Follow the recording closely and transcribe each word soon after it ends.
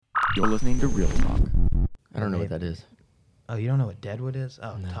You're listening to Real Talk. I don't know what that is. Oh, you don't know what Deadwood is?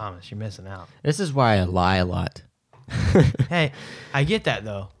 Oh, No. Thomas, you're missing out. This is why I lie a lot. Hey, I get that,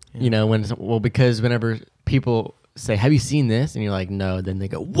 though. You know, because whenever people say, "Have you seen this?" and you're like, "No," then they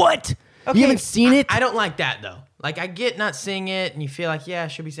go, "What? Okay, You haven't seen it?" I don't like that, though. Like, I get not seeing it, and you feel like, yeah, I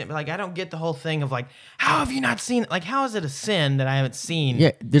should be seeing it. But, like, I don't get the whole thing of, like, how have you not seen it? Like, how is it a sin that I haven't seen?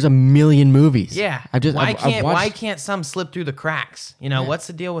 Yeah, there's a million movies. Yeah. Why Why can't some slip through the cracks? You know, what's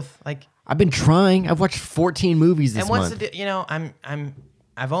the deal with, like... I've been trying. I've watched 14 movies this And what's month. the deal? You know,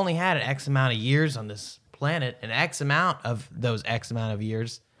 I've only had an X amount of years on this planet, and X amount of those X amount of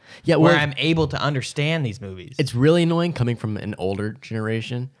years where I'm able to understand these movies. It's really annoying coming from an older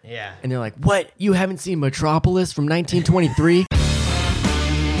generation. Yeah. And they're like, "What? You haven't seen Metropolis from 1923?"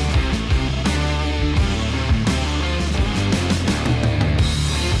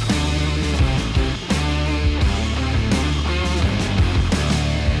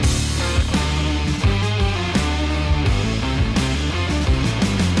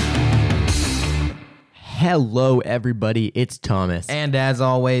 Hello, everybody. It's Thomas. And as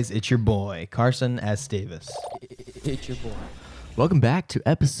always, it's your boy, Carson as Davis. It's your boy. Welcome back to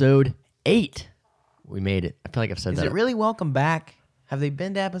episode 8. We made it. I feel like I've said Is that. it really welcome back? Have they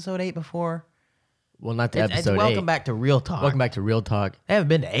been to episode 8 before? Well, not to It's episode 8. welcome back to Real Talk. Welcome back to Real Talk. They haven't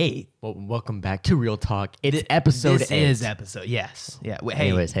been to 8. Well, welcome back to Real Talk. It's episode 8. This is episode, yes. Yeah. Hey,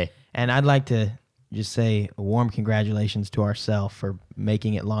 Anyways, hey. And I'd like to just say a warm congratulations to ourselves for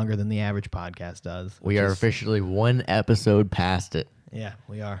making it longer than the average podcast does. We are officially one episode past it. Yeah,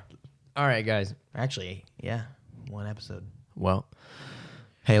 we are. All right, guys. Actually, yeah, one episode. Well,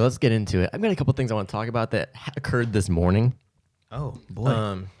 hey, let's get into it. I've got a couple things I want to talk about that occurred this morning. Oh, boy.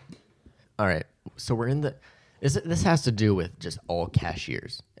 All right. So we're in the... This has to do with just all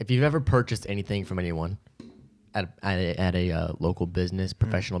cashiers. If you've ever purchased anything from anyone at a local business,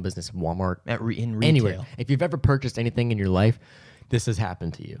 professional business, Walmart, In retail. anywhere, if you've ever purchased anything in your life, this has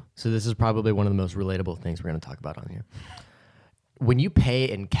happened to you. So this is probably one of the most relatable things we're going to talk about on here. When you pay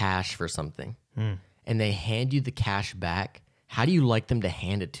in cash for something and they hand you the cash back, how do you like them to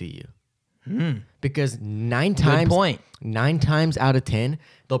hand it to you? Because 9 times out of 10,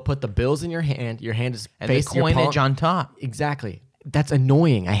 they'll put the bills in your hand is And the facing your coinage palm. on top. Exactly. That's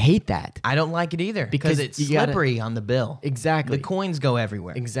annoying. I hate that. I don't like it either because it's you gotta- slippery on the bill. Exactly. The coins go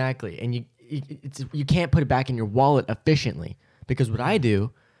everywhere. Exactly. And you can't put it back in your wallet efficiently, because what I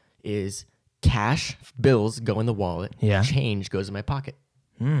do is cash bills go in the wallet, Yeah. change goes in my pocket.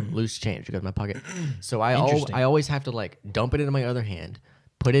 Loose change goes in my pocket. So I Interesting. always have to like dump it into my other hand,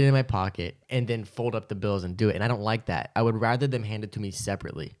 put it in my pocket, and then fold up the bills and do it. And I don't like that. I would rather them hand it to me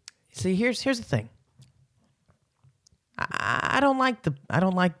separately. See, here's the thing. I don't like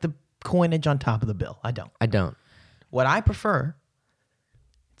the coinage on top of the bill. I don't. What I prefer,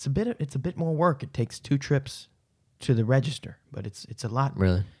 it's a bit more work. It takes 2 trips to the register, but it's a lot.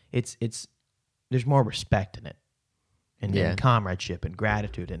 Really? It's there's more respect in it, and comradeship and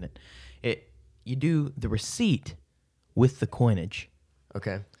gratitude in it. You do the receipt with the coinage.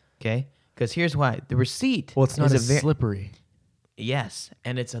 Okay. Okay, because here's why: the receipt. Well, it's not is as slippery. Yes,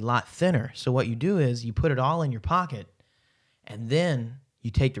 and it's a lot thinner. So what you do is you put it all in your pocket, and then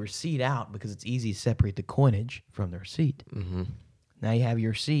you take the receipt out because it's easy to separate the coinage from the receipt. Mm-hmm. Now you have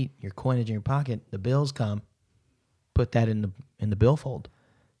your receipt, your coinage in your pocket. The bills come. Put that in the billfold.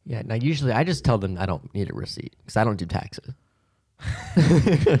 Yeah. Now, usually I just tell them I don't need a receipt because I don't do taxes.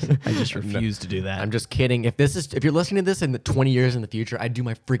 I just refuse to do that. I'm just kidding. If you're listening to this in the 20 years in the future, I do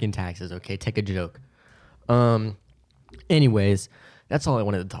my freaking taxes. Okay, take a joke. Anyways, that's all I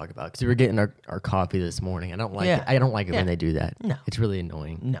wanted to talk about because we were getting our coffee this morning. I don't like it. I don't like it when they do that. No, it's really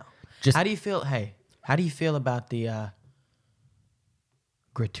annoying. No. Just how do you feel? Hey, how do you feel about the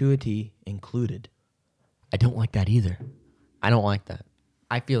gratuity included? I don't like that either. I don't like that.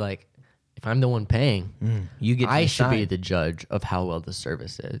 I feel like if I'm the one paying, you get. I should be the judge of how well the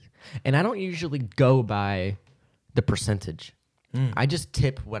service is, and I don't usually go by the percentage. I just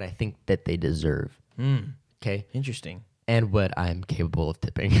tip what I think that they deserve. Okay, interesting. And what I'm capable of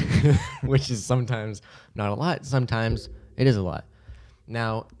tipping, which is sometimes not a lot. Sometimes it is a lot.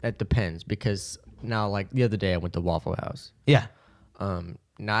 Now that depends because now, like the other day, I went to Waffle House. Yeah.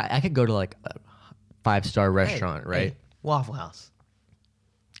 Now I could go to like a 5-star restaurant, right? Hey, Waffle House.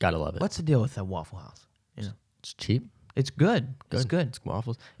 Gotta love it. What's the deal with that Waffle House? You know, It's cheap. it's good. It's good. It's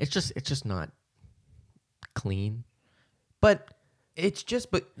waffles. It's just not clean. But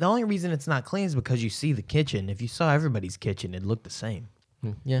the only reason it's not clean is because you see the kitchen. If you saw everybody's kitchen, it'd look the same.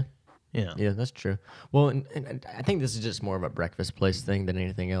 Yeah. You know? Yeah, that's true. Well, and I think this is just more of a breakfast place thing than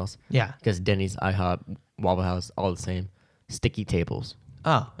anything else. Yeah. Because Denny's, IHOP, Waffle House, all the same. Sticky tables.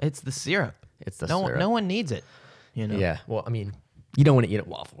 Oh, it's the syrup. It's the no, syrup. No one needs it. You know. Yeah. Well, I mean, you don't want to eat a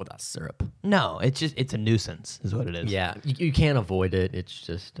waffle without syrup. No, it's a nuisance, is what it is. Yeah. You can't avoid it. It's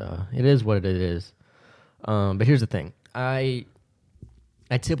just it is what it is. But here's the thing. I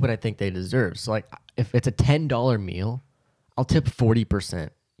tip what I think they deserve. So like, if it's a $10 meal, I'll tip 40%.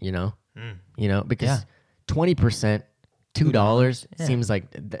 You know. You know, because 20%, $2 seems like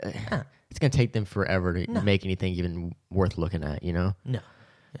it's gonna take them forever to make anything even worth looking at. You know. No.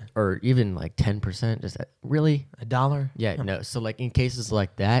 Yeah. Or even like 10%, just really $1? Yeah, no. So like in cases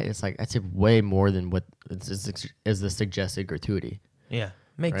like that, it's like I tip way more than what is the suggested gratuity. Yeah,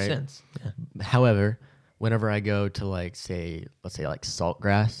 makes Right? sense. Yeah. However, whenever I go to like let's say like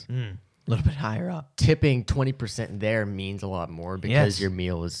Saltgrass, A little bit higher up. tipping 20% there means a lot more because Yes. your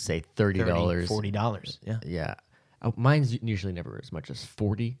meal is say $30, $40. Yeah. Yeah, mine's usually never as much as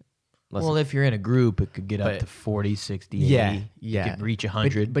 40. Well, if you're in a group, it could get up But- to 40, 60, Yeah, 80. yeah. You could reach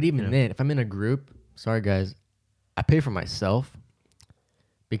 100. But even then, if I'm in a group, sorry guys, I pay for myself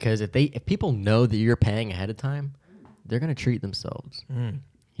because if people know that you're paying ahead of time, they're gonna treat themselves.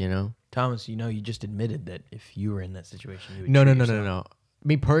 You know? Thomas, you know, you just admitted that if you were in that situation, you would No. treat yourself.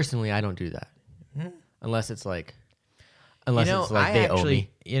 Me personally, I don't do that unless it's like they owe me.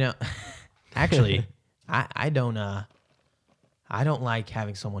 You know, actually, I don't like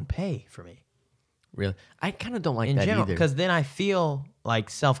having someone pay for me Really, I kind of don't like in that general either. because then I feel like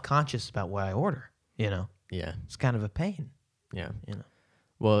self-conscious about what I order. You know, Yeah, it's kind of a pain. yeah. You know,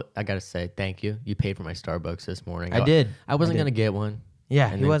 Well, I gotta say thank you. You paid for my Starbucks this morning. I did. I wasn't I did. gonna get one. Yeah,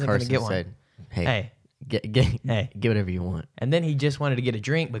 and he then wasn't gonna Carson get one. Said, hey, Hey. get whatever you want. And then he just wanted to get a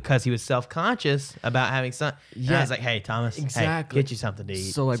drink because he was self-conscious about having some. And I Yeah, was like, "Hey, Thomas, exactly. hey, get you something to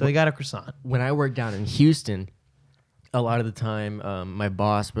eat." So, like, so he got a croissant. When I worked down in Houston, a lot of the time, my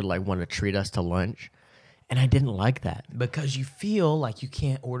boss would like want to treat us to lunch, and I didn't like that. Because you feel like you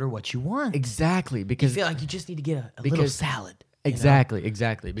can't order what you want. Exactly, You because feel like you just need to get a little because- salad. you know?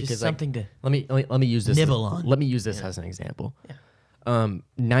 exactly, because Just like, something to let me use this nibble on. Let me use this as an example.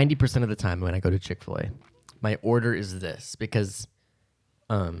 90% of the time when I go to Chick-fil-A, my order is this because,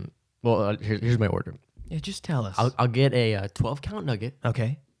 here's my order. Yeah, just tell us. I'll get a 12-count nugget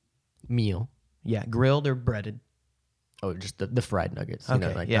Okay. meal. Yeah, grilled or breaded. Oh, just the fried nuggets. You know,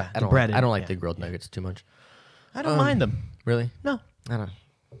 Okay, like yeah, I the don't breaded, I don't like yeah, the grilled nuggets too much. I don't mind them. Really? No. I don't.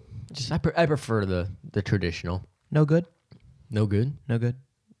 Just I prefer the traditional. No good. No good. No good.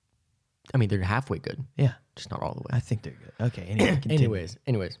 I mean, they're halfway good, Yeah, just not all the way. I think they're good. Okay. Anyway, continue.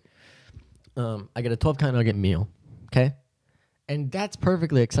 Anyways, I get a 12-count nugget meal, okay, and that's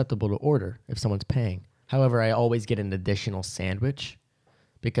perfectly acceptable to order if someone's paying. However, I always get an additional sandwich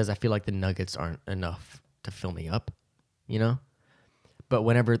because I feel like the nuggets aren't enough to fill me up, you know. But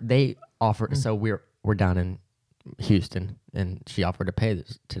whenever they offer, so we're down in Houston, and she offered to pay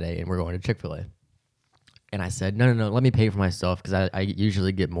this today, and we're going to Chick-fil-A. And I said, no, let me pay for myself because I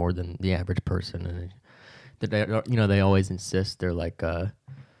usually get more than the average person. And they always insist. They're like,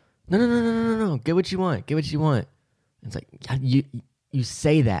 no, get what you want. It's like, you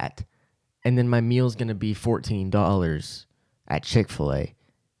say that, and then my meal's going to be $14 at Chick-fil-A,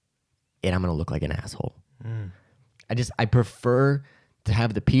 and I'm going to look like an asshole. I prefer to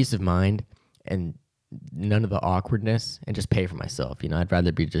have the peace of mind and none of the awkwardness and just pay for myself. You know, I'd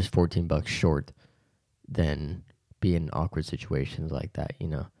rather be just $14 short than be in awkward situations like that, you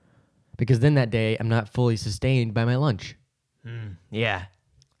know, because then that day I'm not fully sustained by my lunch. Yeah,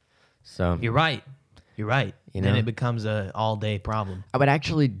 So you're right. You're right. You Then know? it becomes a all-day problem. I would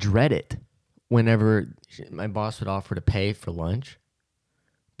actually dread it whenever my boss would offer to pay for lunch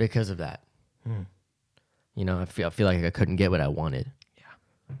because of that. You know, I feel like I couldn't get what I wanted.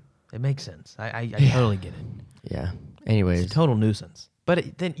 It makes sense. I totally get it. Yeah. Anyways, It's a total nuisance.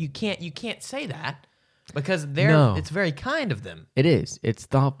 But then you can't say that because No. it's very kind of them. it is. It's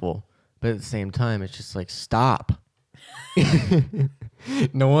thoughtful, but at the same time, it's just like stop.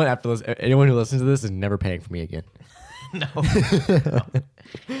 No one anyone who listens to this is never paying for me again. No,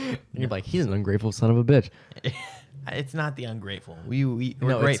 And you're like, he's an ungrateful son of a bitch. it's not the ungrateful. We're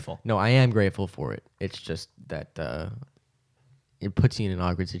No, grateful. No, I am grateful for it. It's just that it puts you in an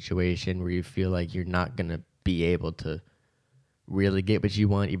awkward situation where you feel like you're not gonna be able to really get what you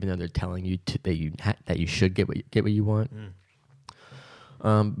want, even though they're telling you that you should get what you want.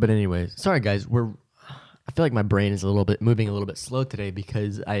 But anyways, sorry guys, I feel like my brain is moving a little bit slow today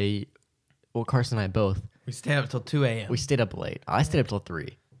because Carson and I both We stayed up till 2 a.m. we stayed up late. I stayed up till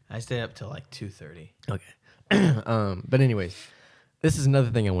 3. I stayed up till like 2:30. Okay. But anyways, this is another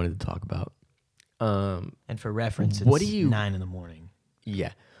thing I wanted to talk about. And for reference, What it's do you- 9 in the morning.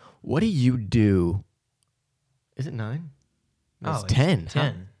 Yeah. What do you do? Is it 9? It's 10.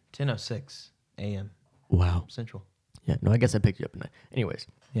 10:06 a.m. Wow. Central. Yeah. No, I guess I picked you up at night. Anyways.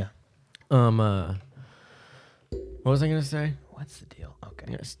 Yeah. What was I gonna say? What's the deal? Okay.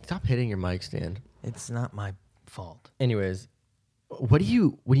 Yeah, stop hitting your mic stand. It's not my fault. Anyways, when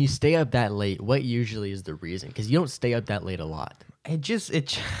you stay up that late, what usually is the reason? Because you don't stay up that late a lot. It's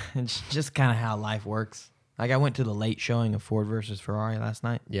just kind of how life works. Like I went to the late showing of Ford versus Ferrari last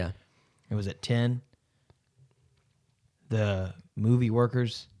night. Yeah. It was at 10. The movie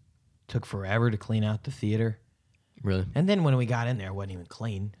workers took forever to clean out the theater. Really? And then when we got in there, it wasn't even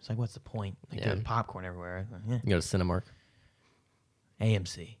clean. It's like, what's the point? Like, Yeah. there was popcorn everywhere. I was like, yeah. You go to Cinemark.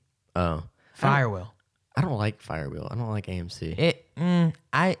 AMC. Oh. Firewheel. I don't like Firewheel. I don't like AMC.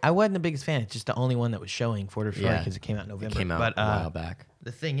 I wasn't the biggest fan. It's just the only one that was showing Ford versus Ferrari because it came out in November. It came out but, a while back.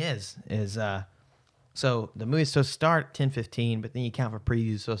 The thing is so the movie's supposed to start at 10:15, but then you count for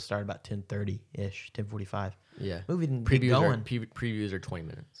previews, it's supposed to start about 10:30-ish, 10:45. Yeah. Movie didn't get going. Previews are 20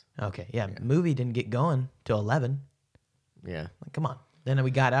 minutes. Okay, yeah. Movie didn't get going till 11. Yeah. Like, come on. Then we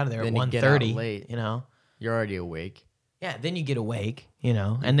got out of there Then at you get out 1:30. late. You know? You're already awake. Yeah, then you get awake, you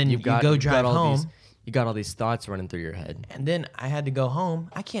know, and then you You've go drive home. You got all these thoughts running through your head. And then I had to go home.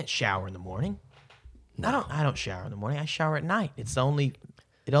 I can't shower in the morning. No. I don't shower in the morning. I shower at night. It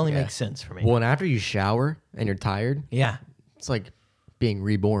only makes sense for me. Well, and after you shower and you're tired, Yeah. it's like being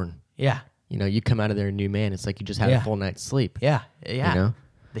reborn. Yeah. You know, you come out of there a new man. It's like you just had a full night's sleep. Yeah. Yeah. You know?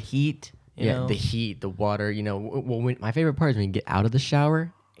 The heat. You know? The heat, the water. You know, my favorite part is when you get out of the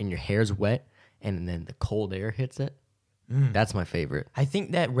shower and your hair's wet and then the cold air hits it. That's my favorite. I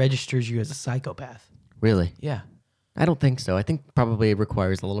think that registers you as a psychopath. Really? Yeah. I don't think so. I think probably it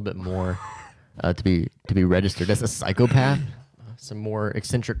requires a little bit more to be registered as a psychopath. Some more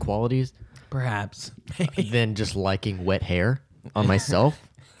eccentric qualities Perhaps. than just liking wet hair on myself.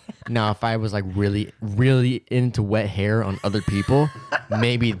 Now, if I was like really, really into wet hair on other people,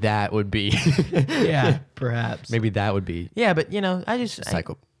 maybe that would be. Yeah, perhaps. Maybe that would be Yeah, but you know,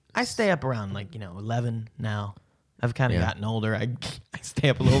 psycho. I stay up around 11 now. I've kind of gotten older. I stay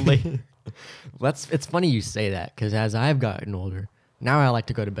up a little late. It's funny you say that because as I've gotten older, now I like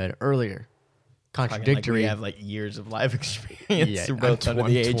to go to bed earlier. Contradictory. We have years of life experience. Yeah, We're both under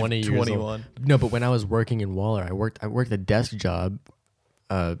the age 20 of years old. 21. No, but when I was working in Waller, I worked a desk job,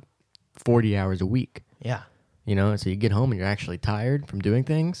 40 hours a week. Yeah. You know, so you get home and you're actually tired from doing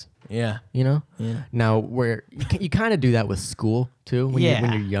things. Yeah. You know. Yeah. Now, where you kind of do that with school too, when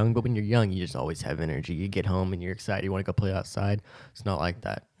Yeah. you're young. But when you're young, you just always have energy. You get home and you're excited. You want to go play outside. It's not like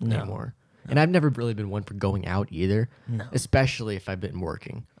that anymore. And I've never really been one for going out either. No. Especially if I've been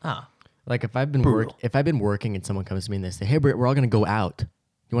working. Oh. Like if I've been working and someone comes to me and they say, "Hey, we're all gonna go out.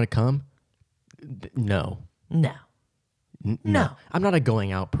 You want to come?" No. No. No. I'm not a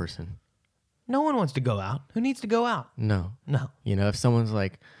going out person. No one wants to go out. Who needs to go out? No. No. You know, if someone's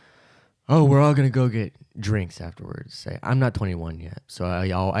like, "Oh, we're all gonna go get drinks afterwards," say, "I'm not 21 yet," so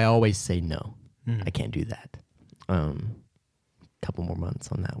I always say no. I can't do that. Couple more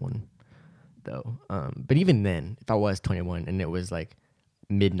months on that one, though. But even then, if I was 21 and it was like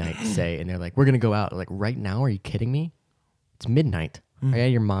midnight, say, and they're like, "We're gonna go out," like, right now, are you kidding me? It's midnight. Are you out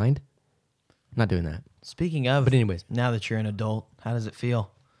of your mind? I'm not doing that. Speaking of, But anyways, now that you're an adult, how does it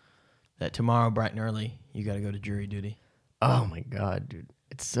feel that tomorrow, bright and early, you got to go to jury duty? oh my god, dude,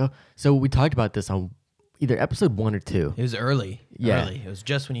 it's so. We talked about this on either episode 1 or 2. It was early. Yeah. Early. It was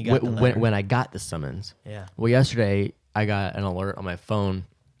just when you got the letter. When I got the summons. Yeah. Well, yesterday I got an alert on my phone,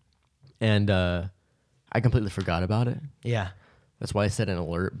 and I completely forgot about it. Yeah. That's why I set an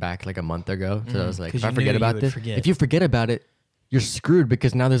alert back like a month ago. So I was like, 'Cause if I you forget knew you about would this, forget. if you forget about it, you're screwed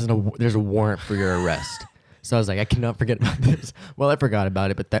because now there's a warrant for your arrest. So I was like, I cannot forget about this. Well, I forgot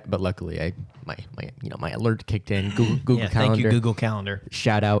about it, but luckily my alert kicked in. Google Yeah, Calendar. thank you, Google Calendar.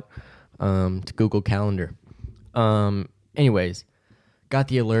 Shout out to Google Calendar. Anyways, got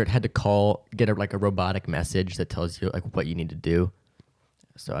the alert. Had to call, get a robotic message that tells you like what you need to do.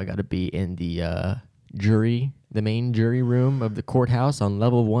 So I got to be in the main jury room of the courthouse on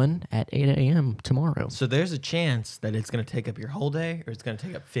level 1 at 8 a.m. tomorrow. So there's a chance that it's going to take up your whole day, or it's going to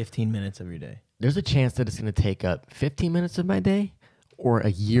take up 15 minutes of your day. There's a chance that it's going to take up 15 minutes of my day or a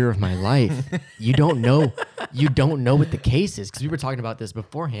year of my life. You don't know. You don't know what the case is, because we were talking about this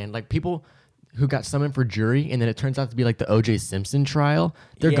beforehand. Like people who got summoned for jury and then it turns out to be like the O.J. Simpson trial.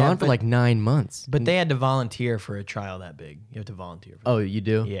 They're gone for like 9 months. But they had to volunteer for a trial that big. You have to volunteer. Oh, you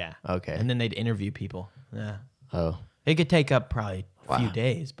do? Yeah. Okay. And then they'd interview people. Yeah. Oh, It could take up probably a few Wow.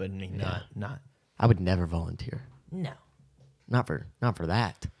 days, but I mean, not. I would never volunteer. No. Not for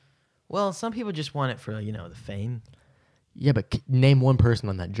that. Well, some people just want it for, the fame. Yeah, but name one person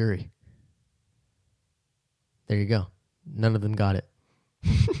on that jury. There you go. None of them got it.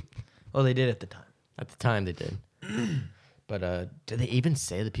 Well, they did at the time. At the time, they did. But did they even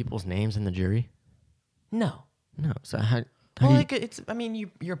say the people's names in the jury? No. No. So how Well, do like, it's. I mean,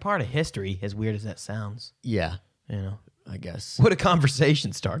 you're part of history. As weird as that sounds, yeah, you know. I guess. What a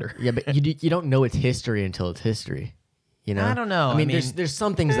conversation starter. Yeah, but you don't know it's history until it's history. You know? I don't know. I mean, I mean, there's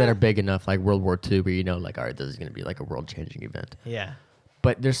some things that are big enough, like World War II, where you know, like, all right, this is going to be like a world-changing event. Yeah.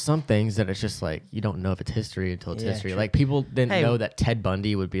 But there's some things that it's just like you don't know if it's history until it's history. true. Like people didn't Hey. know that Ted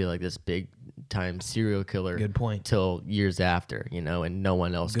Bundy would be like this big-time serial killer. Good point. Till years after, you know, and no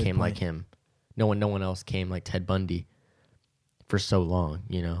one else Good came like point. him. No one else came like Ted Bundy for so long,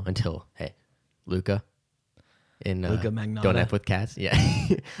 you know, until Luca. In Luca Magnotta. Don't F with Cats. Yeah,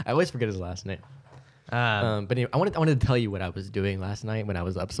 I always forget his last name. But anyway, I wanted to tell you what I was doing last night when I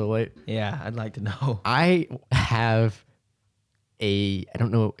was up so late. Yeah, I'd like to know. I have I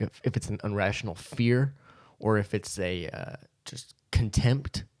don't know if it's an irrational fear or if it's a just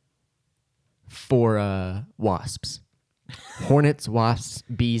contempt for wasps. Hornets, wasps,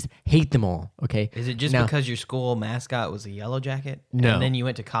 bees, hate them all, okay? Is it just Now- because your school mascot was a yellow jacket? No. And then you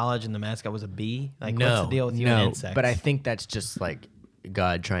went to college and the mascot was a bee? Like, no, what's the deal with you no, and insects? but I think that's just like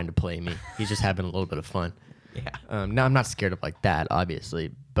God trying to play me. He's just having a little bit of fun. Yeah. No, I'm not scared of like that,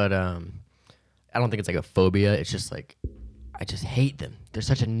 obviously, but I don't think it's like a phobia. It's just like I just hate them. They're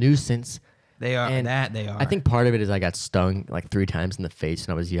such a nuisance. They are. And They are. I think part of it is I got stung like 3 times in the face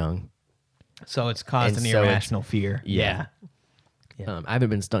when I was young. so. It's caused and an so irrational fear. Yeah. I haven't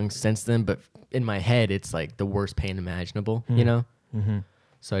been stung since then, but in my head, it's like the worst pain imaginable, you know? Mm-hmm.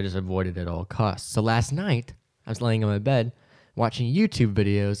 So I just avoided it at all costs. So last night, I was laying on my bed watching YouTube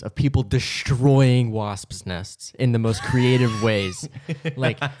videos of people destroying wasps' nests in the most creative ways,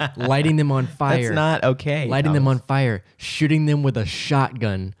 like lighting them on fire. That's not okay. Lighting them on fire, shooting them with a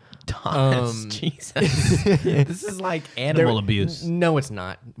shotgun. Thomas, Jesus. This is like animal abuse. No, it's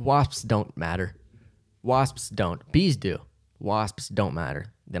not. Wasps don't matter. Wasps don't. Bees do. Wasps don't matter.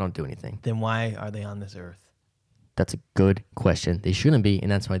 They don't do anything. Then why are they on this earth? That's a good question. They shouldn't be,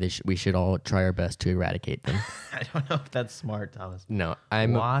 and that's why we should all try our best to eradicate them. I don't know if that's smart, Thomas. No,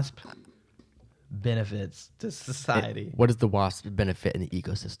 I'm. Wasp benefits to society. What does the wasp benefit in the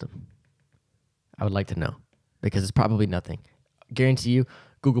ecosystem? I would like to know, because it's probably nothing. Guarantee you,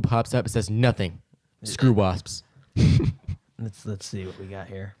 Google pops up, it says nothing. Screw wasps. Let's see what we got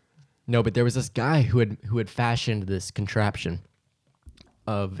here. No, but there was this guy who had fashioned this contraption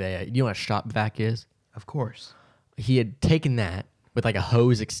of you know what a shop vac is? Of course. He had taken that with like a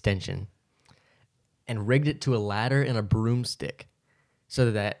hose extension and rigged it to a ladder and a broomstick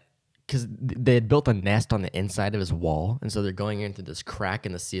so that because they had built a nest on the inside of his wall, and so they're going into this crack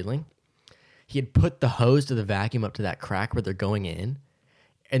in the ceiling. He had put the hose to the vacuum up to that crack where they're going in,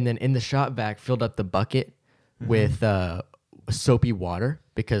 and then in the shop vac filled up the bucket with soapy water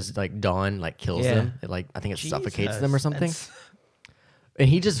because like Dawn like kills them. It, like I think it suffocates them or something. That's- And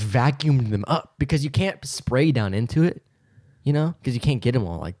he just vacuumed them up because you can't spray down into it, you know, because you can't get them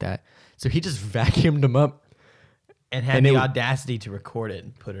all like that. So he just vacuumed them up. And had And the it- audacity to record it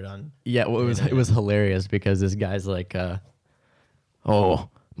and put it on. Yeah, well, it was hilarious because this guy's like, oh,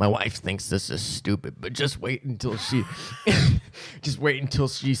 my wife thinks this is stupid, but just wait until she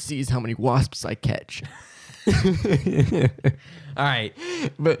sees how many wasps I catch. All right.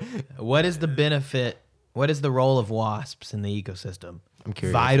 But What is the benefit? What is the role of wasps in the ecosystem? I'm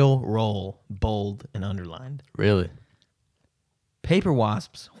curious. Vital role, bold and underlined. Really, Paper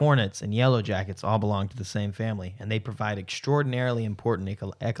wasps, hornets, and yellow jackets all belong to the same family, and they provide extraordinarily important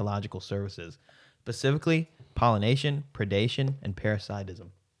ecological services, specifically pollination, predation, and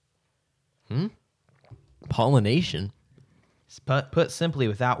parasitism. pollination. Put simply,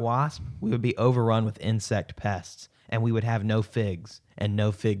 without wasp, we would be overrun with insect pests, and we would have no figs and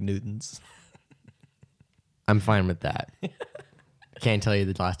no fig Newtons. I'm fine with that. Can't tell you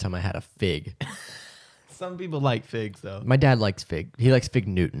the last time I had a fig. Some people like figs, though. My dad likes fig. He likes fig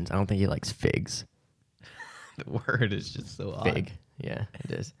Newtons. I don't think he likes figs. The word is just so odd. Fig. Yeah,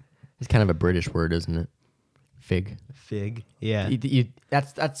 it is. It's kind of a British word, isn't it? Fig. Fig. Yeah.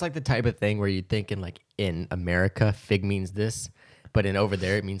 That's like the type of thing where you think in America, fig means this, but in over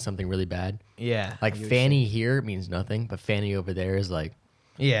there it means something really bad. Yeah. Like fanny here means nothing, but fanny over there is like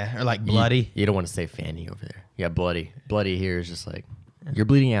Yeah, or like bloody. You don't want to say fanny over there. Yeah, bloody. Bloody here is just like you're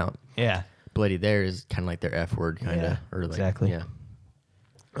bleeding out. Yeah. Bloody there is kind of like their F word, kind of. Yeah, Or like, exactly. Yeah.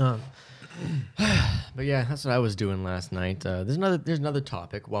 But yeah, that's what I was doing last night. There's another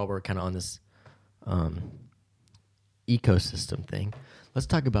topic while we're kind of on this ecosystem thing. Let's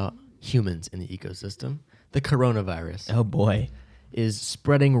talk about humans in the ecosystem. The coronavirus. Oh boy. is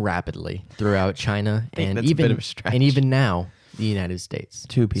spreading rapidly throughout China and that's a bit of a stretch. even now the United States.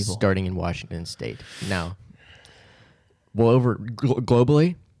 2 people. Starting in Washington State. Now, well,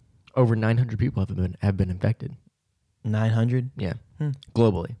 globally, over 900 people have been infected. 900? Yeah,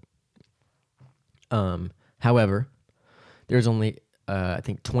 globally. However, there's only I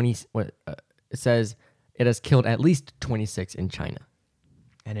think 20. It says it has killed at least 26 in China.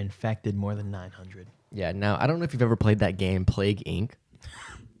 And infected more than 900. Yeah. Now I don't know if you've ever played that game Plague Inc.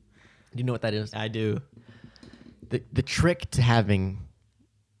 Do you know what that is? I do. The trick to having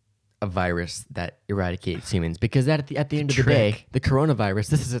a virus that eradicates humans, because at the end of the day, the coronavirus,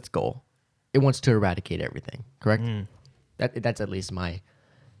 this is its goal. It wants to eradicate everything. Correct. That's at least my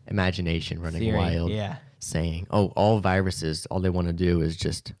imagination running Theory, wild. yeah. Saying, oh, all viruses, all they want to do is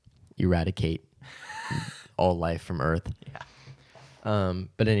just eradicate all life from Earth. Yeah.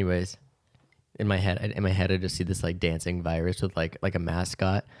 But anyways, in my head, I just see this like dancing virus with like a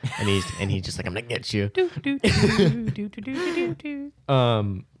mascot, and he's just like, I'm gonna get you.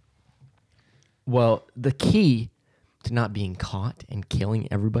 Well, the key to not being caught and killing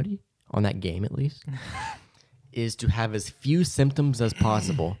everybody on that game, at least, is to have as few symptoms as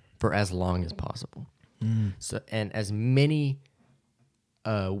possible for as long as possible. So, and as many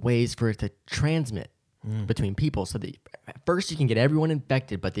ways for it to transmit between people, so that at first you can get everyone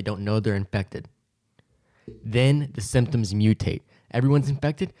infected, but they don't know they're infected. Then the symptoms mutate. Everyone's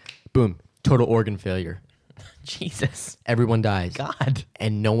infected, boom, total organ failure. Jesus. Everyone dies. God.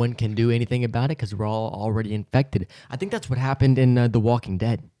 And no one can do anything about it because we're all already infected. I think that's what happened in The Walking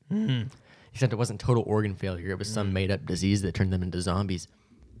Dead. Except it wasn't total organ failure. It was some made-up disease that turned them into zombies.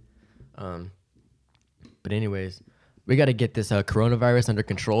 But anyways, we got to get this coronavirus under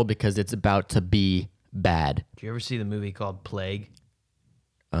control because it's about to be bad. Did you ever see the movie called Plague?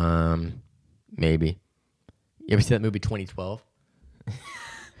 Maybe. You ever see that movie 2012?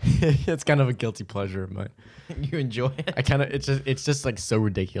 It's kind of a guilty pleasure of mine. You enjoy it? It's just like so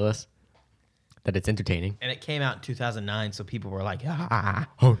ridiculous that it's entertaining. And it came out in 2009, so people were like, ah.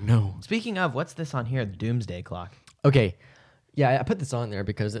 Oh no. Speaking of, what's this on here? The Doomsday Clock. Okay. Yeah, I put this on there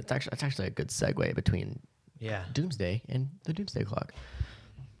because it's actually a good segue between Doomsday and the Doomsday Clock.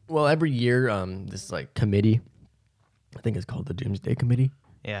 Well, every year, this like committee, I think it's called the Doomsday Committee.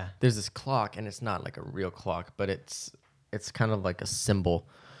 Yeah. There's this clock, and it's not like a real clock, but it's kind of like a symbol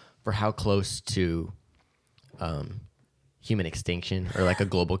for how close to human extinction or like a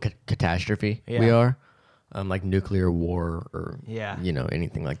global catastrophe we are, like nuclear war or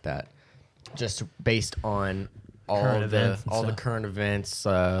anything like that. Just based on all the current events,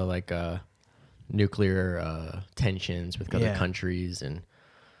 like nuclear tensions with other countries and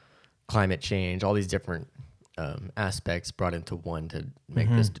climate change, all these different aspects brought into one to make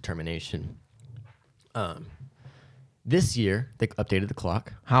this determination. This year, they updated the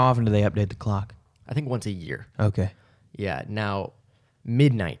clock. How often do they update the clock? I think once a year. Okay. Yeah. Now,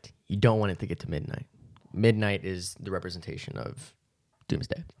 midnight. You don't want it to get to midnight. Midnight is the representation of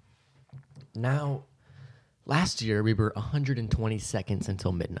Doomsday. Now, last year, we were 120 seconds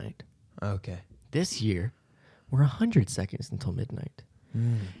until midnight. Okay. This year, we're 100 seconds until midnight.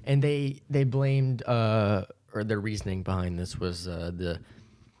 And they blamed, or their reasoning behind this was the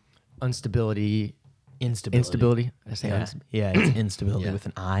instability. I say it's instability with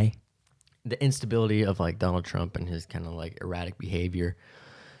an I. The instability of like Donald Trump and his kind of like erratic behavior,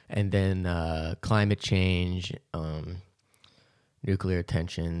 and then climate change, nuclear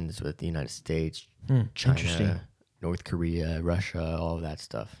tensions with the United States, China, North Korea, Russia, all of that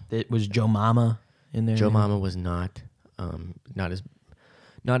stuff. It was Joe Mama in there. Joe Mama was not as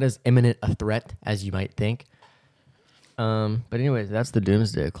imminent a threat as you might think. But anyways, that's the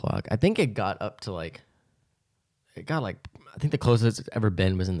Doomsday Clock. I think it got up to I think the closest it's ever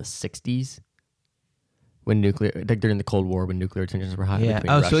been was in the 60s when during the Cold War when nuclear tensions were high. Yeah.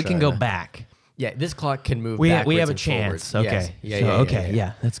 Between so it can go Russia. back. Yeah, this clock can move We backwards have a and chance. forwards. Okay. Yes.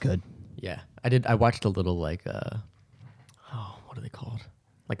 Yeah, that's good. Yeah. I watched a little what are they called?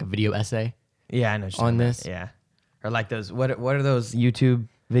 Like a video essay. Yeah, I know. On this. Yeah. Or like those what are those YouTube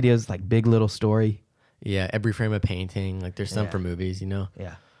videos like Big Little Story? Yeah, every frame of painting. Like there's some for movies,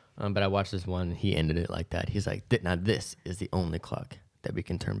 Yeah. But I watched this one. He ended it like that. He's like, now this is the only clock that we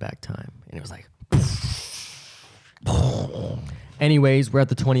can turn back time. And it was like, anyways, we're at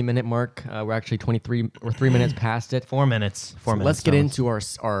the 20-minute mark. We're actually 23 or 3 minutes past it. 4 minutes. So let's get into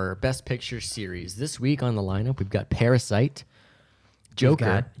our Best Picture series. This week on the lineup, we've got Parasite,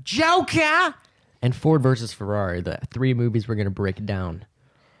 Joker, and Ford versus Ferrari, the 3 movies we're going to break down.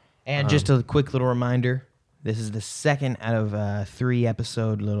 And just a quick little reminder, this is the second out of a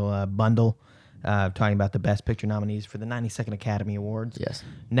 3-episode little bundle talking about the Best Picture nominees for the 92nd Academy Awards. Yes.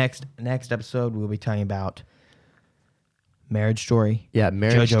 Next episode, we'll be talking about Marriage Story. Yeah,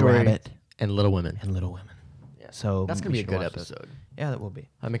 Marriage Jojo Story, Rabbit, and Little Women. and Little Women. Yeah. So That's going to be a good watch those. episode. Yeah, that will be.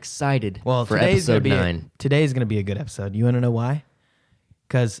 I'm excited Well, for today's episode gonna be 9. Today's going to be a good episode. You want to know why?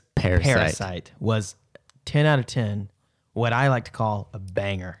 Because Parasite was 10 out of 10, what I like to call a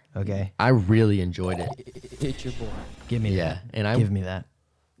banger, okay? I really enjoyed it. It's your boy. Give me Yeah, that. and Give me that.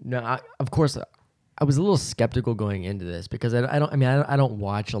 No, of course, I was a little skeptical going into this because I don't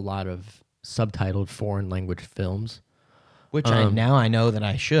watch a lot of subtitled foreign language films. Which now I know that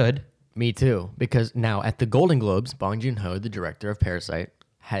I should. Me too, because now at the Golden Globes, Bong Joon-ho, the director of Parasite,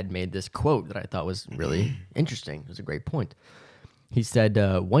 had made this quote that I thought was really interesting. It was a great point. He said,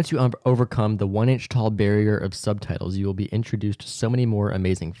 once you overcome the 1-inch tall barrier of subtitles, you will be introduced to so many more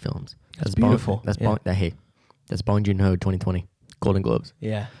amazing films. That's beautiful. That's Bong Joon-ho 2020, Golden Globes.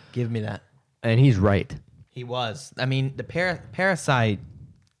 Yeah, give me that. And he's right. He was. I mean, the Parasite,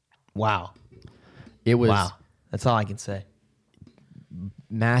 wow. It was Wow. That's all I can say.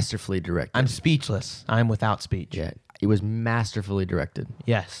 masterfully directed. I'm speechless. I'm without speech. Yeah, it was masterfully directed.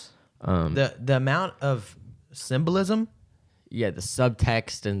 Yes. The amount of symbolism. Yeah, the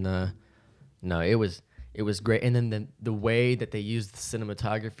subtext and it was great. And then the way that they used the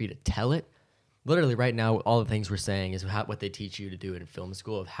cinematography to tell it. Literally right now, all the things we're saying is what they teach you to do in film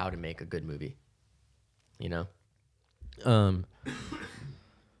school of how to make a good movie. You know?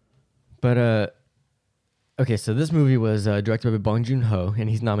 Okay, so this movie was directed by Bong Joon-ho, and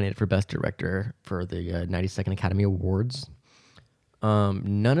he's nominated for Best Director for the 92nd Academy Awards.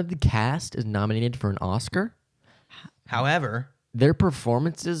 None of the cast is nominated for an Oscar. However, their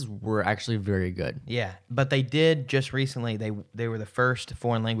performances were actually very good. yeah, but they did just recently. They were the first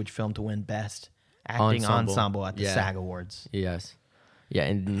foreign language film to win Best Acting Ensemble at the SAG Awards. Yes. Yeah,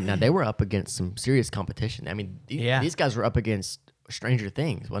 and now they were up against some serious competition. I mean, these guys were up against Stranger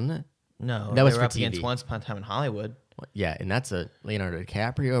Things, wasn't it? No, that was they for were up TV. against Once Upon a Time in Hollywood. Yeah, and that's a Leonardo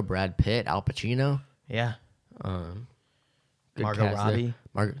DiCaprio, Brad Pitt, Al Pacino. Yeah. Good Margot cast there.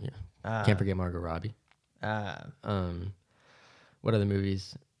 Robbie. Can't forget Margot Robbie. What other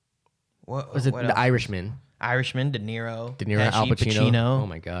movies? What Was it what The else? Irishman? Irishman, De Niro, Al Pesci, Pacino. Oh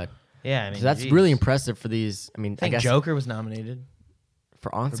my God. Yeah, I mean, So that's geez. really impressive for these. I mean, I think guess Joker was nominated for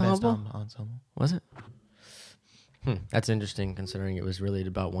for Best ensemble. Ensemble. Was it? That's interesting considering it was really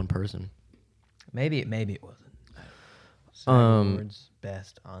about one person. Maybe it wasn't. SAG Awards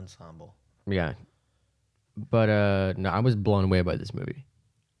Best Ensemble. Yeah. But no, I was blown away by this movie.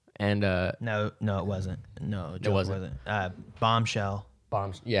 And No, it wasn't. No, Joker wasn't. Bombshell.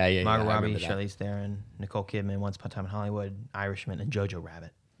 Bombs. Yeah. Margot I Robbie, remember that. Charlize Theron, Nicole Kidman, Once Upon a Time in Hollywood, Irishman, and Jojo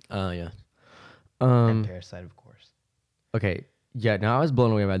Rabbit. Oh yeah. And Parasite, of course. Okay. Yeah. Now I was blown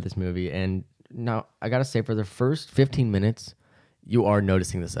away by this movie, and now I gotta say, for the first 15 minutes, you are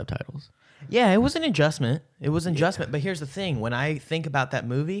noticing the subtitles. Yeah, it was an adjustment. But here's the thing: when I think about that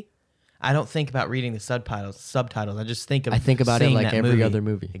movie, I don't think about reading the subtitles. I just think of. I think about it seeing like that every movie. other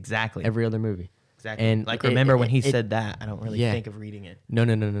movie. Exactly. Every other movie. Exactly. And like remember when he it- said that? I don't really yeah. think of reading it. No.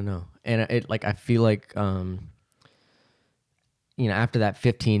 And it like I feel like after that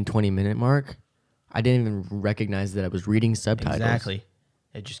 15, 20 minute mark, I didn't even recognize that I was reading subtitles. Exactly.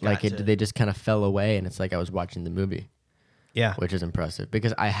 It just got They just kind of fell away, and it's like I was watching the movie, yeah. which is impressive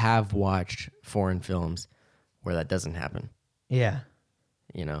because I have watched foreign films where that doesn't happen. Yeah.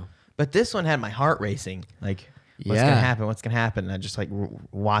 You know. But this one had my heart racing. Like, what's Yeah. gonna happen? What's gonna happen? And I just like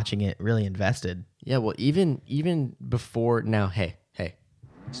watching it, really invested. Yeah. Well, even before now, hey,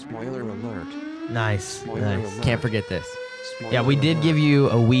 Spoiler alert. Nice. Spoiler Nice. alert. can't forget this. Spoiler Yeah, we did alert. give you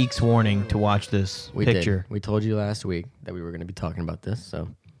a week's warning to watch this We picture. did. We told you last week that we were going to be talking about this, so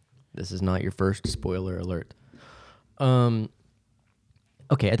this is not your first spoiler alert.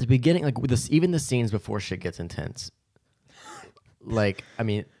 Okay, at the beginning, like with this, even the scenes before shit gets intense. Like, I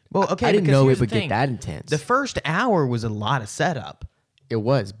mean, Well, okay, I didn't because know here's it would the get thing. that intense. The first hour was a lot of setup. It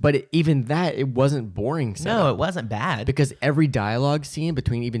was, but even that, it wasn't boring. No, it wasn't bad. because every dialogue scene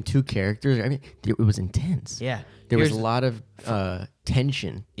between even two characters, I mean, it was intense. Yeah. There was Here's- a lot of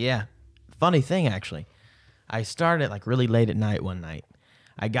tension. Yeah. Funny thing, actually. I started like really late at night one night.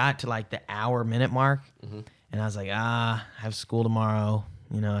 I got to like the minute mark, and I was like, I have school tomorrow.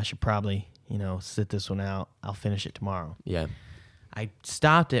 I should probably, sit this one out. I'll finish it tomorrow. Yeah. I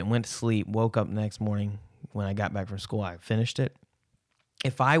stopped it, went to sleep, woke up the next morning when I got back from school. I finished it.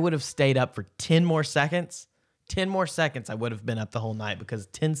 If I would have stayed up for 10 more seconds, I would have been up the whole night because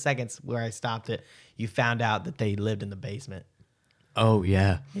 10 seconds where I stopped it, you found out that they lived in the basement. Oh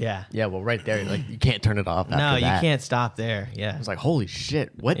yeah. Yeah. Yeah. Well, right there, like you can't turn it off. No, after you that. can't stop there. Yeah. I was like, holy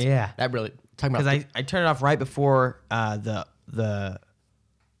shit! What? Yeah. That really. talking about Because I turned it off right before the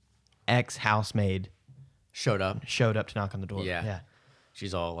ex-housemaid showed up. showed up to knock on the door. Yeah. Yeah.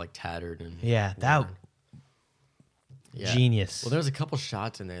 She's all like tattered and Yeah, that worn. Yeah. genius. Well, there was a couple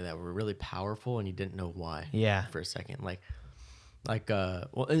shots in there that were really powerful, and you didn't know why. Yeah. For a second,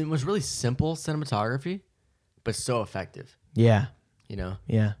 well, it was really simple cinematography, but so effective. Yeah. You know.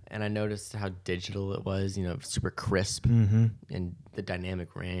 Yeah. And I noticed how digital it was. You know, super crisp, and the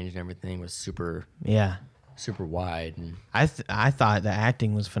dynamic range and everything was super Yeah. wide. And I thought the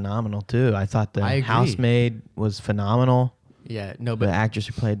acting was phenomenal too. I thought the I agree. housemaid was phenomenal. yeah, no, The but actress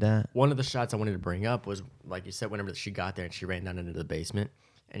who played that. one of the shots I wanted to bring up was, like you said, whenever she got there and she ran down into the basement,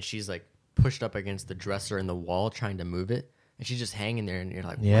 and she's like pushed up against the dresser in the wall trying to move it, and she's just hanging there, and you're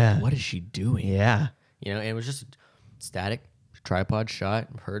like, Yeah. what is she doing? Yeah. You know, and it was just static tripod shot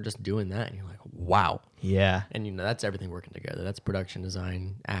of her just doing that, and you're like, wow. Yeah. And you know, that's everything working together. That's production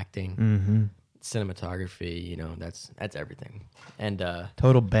design, acting, Mm-hmm. cinematography. You know, that's everything. And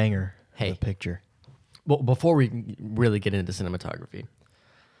Total banger. Hey. The picture. well, before we really get into cinematography,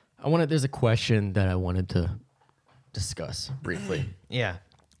 there's a question that I wanted to discuss briefly. Yeah.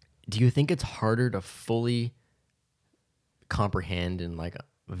 Do you think it's harder to fully comprehend and like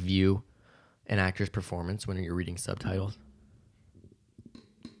view an actor's performance when you're reading subtitles?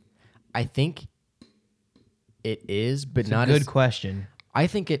 I think it is, but It's not a good as question. I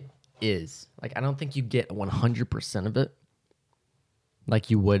think it is. Like, I don't think you get 100% of it like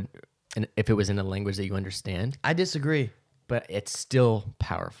you would if it was in a language that you understand, I disagree. but it's still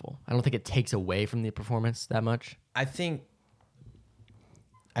powerful. I don't think it takes away from the performance that much. I think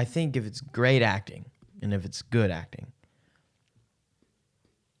if it's great acting and if it's good acting,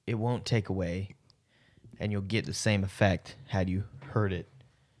 it won't take away, and you'll get the same effect had you heard it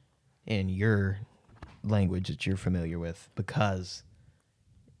in your language that you're familiar with, because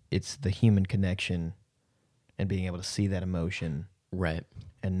it's the human connection and being able to see that emotion Right.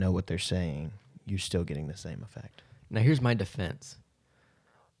 and know what they're saying. You're still getting the same effect. Now, here's my defense.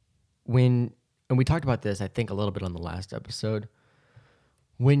 And we talked about this, I think, a little bit on the last episode.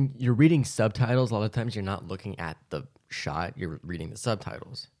 When you're reading subtitles, a lot of times you're not looking at the shot, you're reading the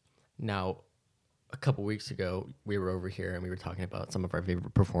subtitles. Now, a couple weeks ago, we were over here and we were talking about some of our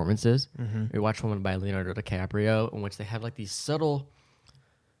favorite performances. Mm-hmm. We watched one by Leonardo DiCaprio in which they have like these subtleties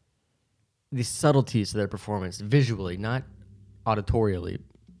to their performance visually, not auditorially,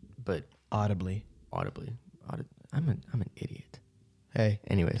 but Audibly. audibly. I'm an idiot. Hey,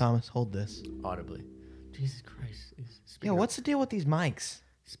 Anyways. Thomas, hold this. Audibly. Jesus Christ. Yo, what's the deal with these mics?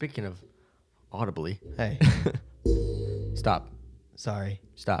 Speaking of audibly. Hey, Stop. sorry.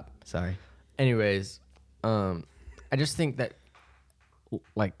 Sorry. Anyways, I just think that,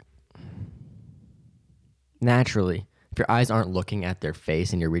 like, naturally, if your eyes aren't looking at their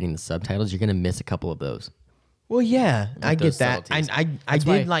face and you're reading the subtitles, you're going to miss a couple of those. Well, yeah, I those get that. subtleties. I That's did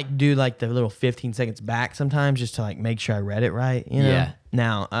why- like do like the little 15 seconds back sometimes just to like make sure I read it right, you know? Yeah.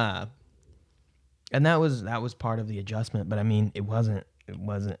 Now, and that was part of the adjustment, but I mean,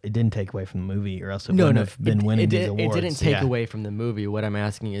 it didn't take away from the movie, or else it wouldn't have been winning these awards. It didn't take Yeah. away from the movie. What I'm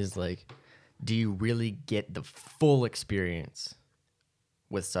asking is, like, do you really get the full experience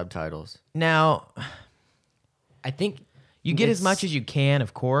with subtitles? Now, I think you get as it's- much as you can,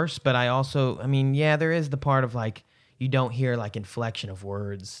 of course, but I mean, yeah, there is the part of like, you don't hear like inflection of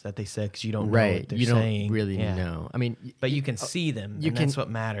words that they say because you don't know what they're you saying. don't really Yeah. know. I mean, But you can see them, you and that's what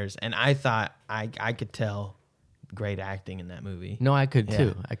matters. And I thought I could tell great acting in that movie. No, I could Yeah.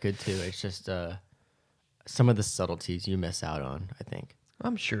 too. It's just some of the subtleties you miss out on, I think.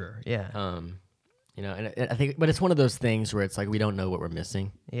 I'm sure, yeah. You know, and I think, but it's one of those things where it's like we don't know what we're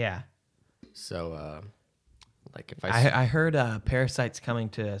missing. Yeah. So, like if I heard Parasite's coming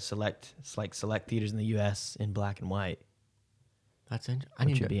to select theaters in the U.S. in black and white, that's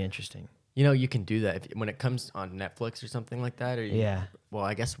which would be interesting. You know, you can do that when it comes on Netflix or something like that. Or Yeah. Well,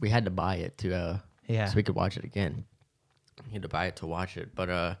 I guess we had to buy it to Yeah. so we could watch it again. You had to buy it to watch it,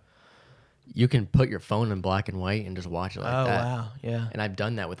 but you can put your phone in black and white and just watch it like Oh, that. wow. Yeah. And I've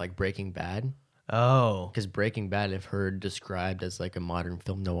done that with like Breaking Bad. Oh. Because Breaking Bad, I've heard described as like a modern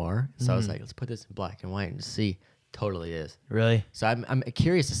film noir. So I was like, let's put this in black and white and just see. Totally is. Really? So I'm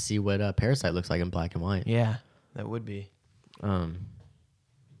curious to see what Parasite looks like in black and white. Yeah. That would be.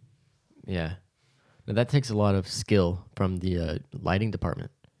 Yeah. Now that takes a lot of skill from the lighting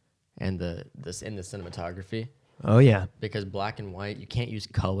department and the cinematography, Oh, yeah. because black and white, you can't use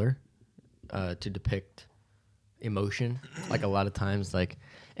color to depict emotion. Like a lot of times, like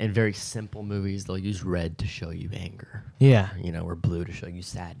in very simple movies, they'll use red to show you anger. Yeah. You know, or blue to show you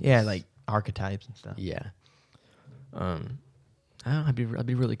sadness. Yeah, like archetypes and stuff. Yeah. I'd be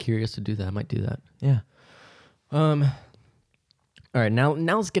really curious to do that. I might do that. Yeah. All right, now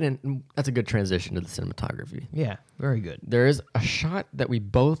let's get in. That's a good transition to the cinematography. Yeah. Very good. There is a shot that we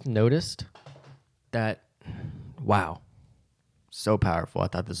both noticed that, wow, so powerful. I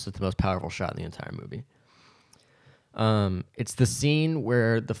thought this was the most powerful shot in the entire movie. It's the scene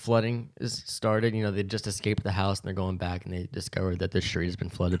where the flooding is started. You know, they just escaped the house and they're going back and they discovered that the street has been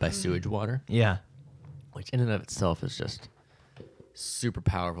flooded by sewage water, Yeah. which in and of itself is just super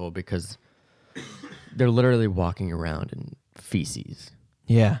powerful because they're literally walking around in feces.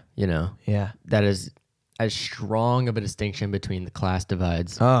 Yeah. You know, Yeah. that is as strong of a distinction between the class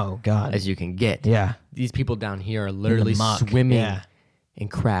divides Oh God. as you can get. Yeah. These people down here are literally muck. swimming Yeah. in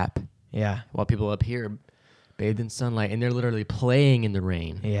crap, Yeah. while people up here bathed in sunlight, and they're literally playing in the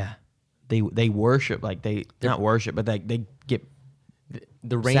rain. Yeah. They worship, like they're not worship, but they get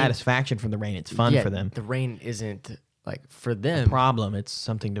The rain, satisfaction from the rain. It's fun yeah, for them. The rain isn't like for them. Problem. It's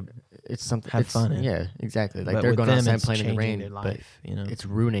something to It's something have it's- fun in. Yeah, exactly. Like But they're with going them, outside it's playing in the changing rain, their but life, you know? it's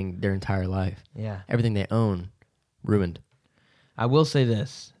ruining their entire life. Yeah. Everything they own, ruined, I will say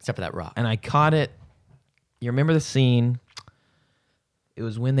this, except for that rock. and I caught it. You remember the scene? It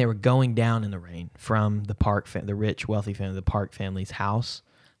was when they were going down in the rain from the the rich, wealthy family, the Park family's house.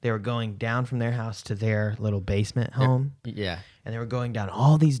 They were going down from their house to their little basement home, Yeah. and they were going down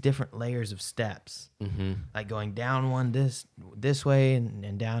all these different layers of steps, Mm-hmm. like going down one this way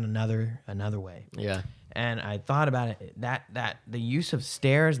and down another way. Yeah. And I thought about it, that the use of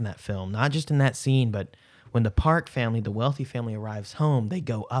stairs in that film, not just in that scene, but when the Park family, the wealthy family, arrives home, they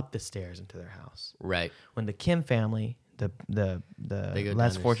go up the stairs into their house. Right. When the Kim family, the They go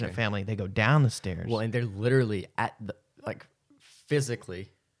less down the fortunate stairs. family, they go down the stairs. Well, and they're literally at the physically,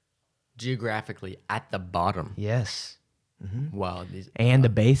 geographically at the bottom. yes. Wow. These. And the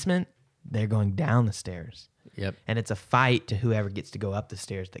basement, they're going down the stairs. Yep. And it's a fight to whoever gets to go up the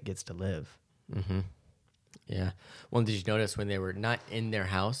stairs that gets to live. Mm-hmm. Yeah. Well, did you notice when they were not in their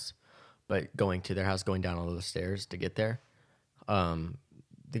house, but going to their house, going down all those stairs to get there?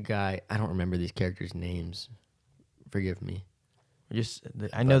 The guy, I don't remember these characters' names. Forgive me.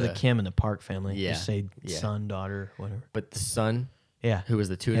 I know But, the Kim and the Park family. yeah, Just say yeah. son, daughter, whatever. But the son, Yeah. who was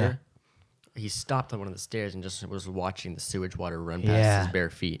the tutor, he stopped on one of the stairs and just was watching the sewage water run past Yeah. his bare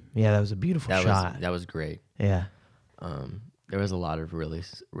feet. Yeah, that was a beautiful That shot. was that was great. Yeah. There was a lot of really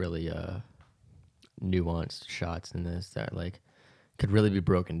nuanced shots in this that like could really be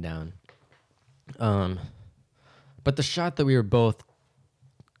broken down. But the shot that we were both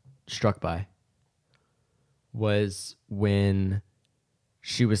struck by was when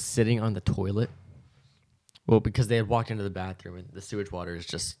she was sitting on the toilet. Well, because they had walked into the bathroom and the sewage water is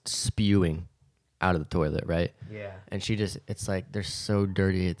just spewing out of the toilet, right? Yeah. And it's like they're so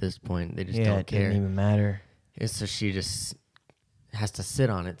dirty at this point. They just Yeah, don't it care. didn't even matter. And so she just has to sit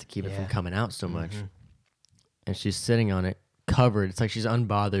on it to keep it from Yeah. coming out so much. And she's sitting on it, covered. It's like she's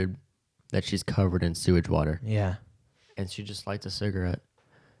unbothered that she's covered in sewage water. Yeah. And she just lights a cigarette.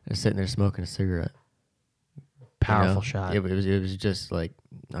 And sitting there smoking a cigarette. Powerful You know? shot. It was just like,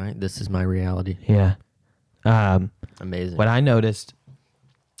 all right, this is my reality. Yeah. Amazing. What I noticed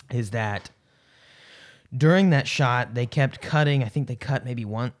is that during that shot, they kept cutting. I think they cut maybe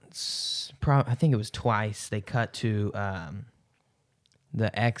once. I think it was twice. They cut to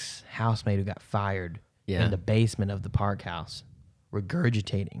the ex-housemaid who got fired Yeah. in the basement of the Park house,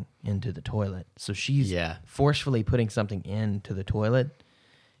 regurgitating into the toilet. So she's forcefully putting something into the toilet,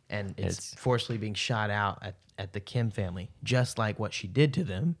 and it's forcefully being shot out at the Kim family, just like what she did to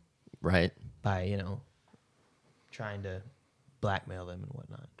them. Right. By, trying to blackmail them and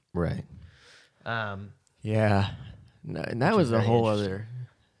whatnot. Right. Yeah. No, and that was a very whole interesting. other,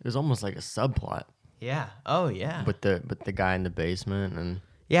 it was almost like a subplot Yeah. Oh, yeah. with the guy in the basement and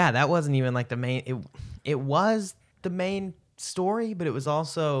Yeah, that wasn't even like the main. It was the main story, but it was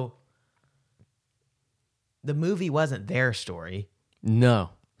also the movie wasn't their story. no.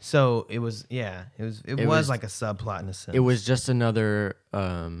 So it was. Yeah, it was. It was like a subplot in a sense. It was just another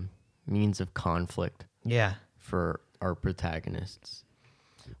means of conflict Yeah. for our protagonists,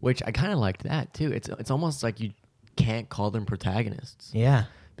 which I kind of liked that too. It's almost like you can't call them protagonists Yeah.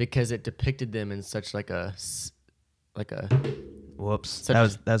 because it depicted them in such like a Whoops.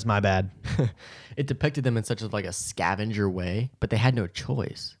 That was my bad. it depicted them in such like a scavenger way, but they had no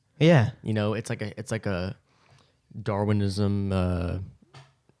choice. Yeah. You know, it's like a Darwinism.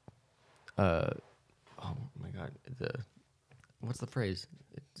 Oh my God, what's the phrase?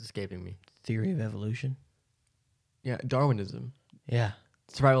 It's escaping me. Theory of evolution. Yeah, Darwinism. Yeah.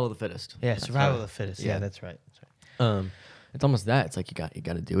 Survival of the fittest. Yeah. That's Survival right. of the fittest. Yeah. Yeah, that's right. That's right. It's almost that. It's like you got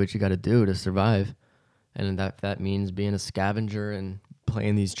to do what you got to do to survive, And that means being a scavenger and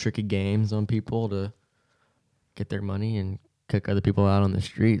playing these tricky games on people to get their money and kick other people out on the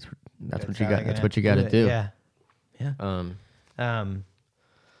streets. That's what you got. That's what you got to do. Yeah. Yeah.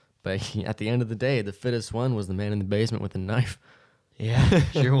 But at the end of the day, the fittest one was the man in the basement with a knife. Yeah,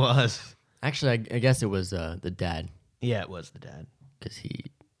 sure was. Actually, I guess it was the dad. Yeah, it was the dad. Because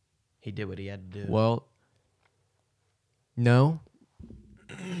he did what he had to do. Well, no.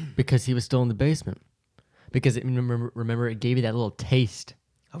 Because he was still in the basement. Because remember, it gave you that little taste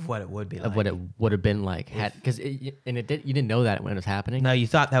of what it would be like. Of what it would have been like. You didn't know that when it was happening. No, you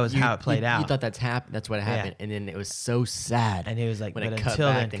thought that was how it played out. You thought that's what happened. And then it was so sad. And he was like, when but it cut until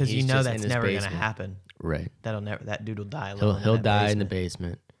back then, because you know that's never going to happen. Right. That dude will die alone. He'll die in the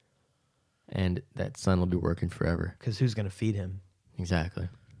basement. And that son will be working forever. Because who's going to feed him? Exactly.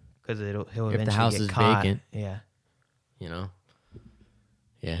 Because he'll eventually if the house get is caught. vacant. Yeah. You know?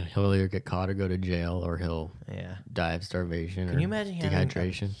 Yeah, he'll either get caught or go to jail, or he'll die of starvation or Can you imagine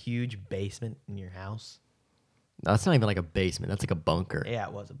dehydration. having a huge basement in your house? No, that's not even like a basement. That's like a bunker. Yeah,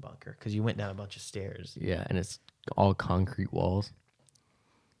 it was a bunker because you went down a bunch of stairs. Yeah, and it's all concrete walls.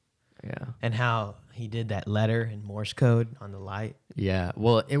 Yeah. And how he did that letter in Morse code on the light. Yeah.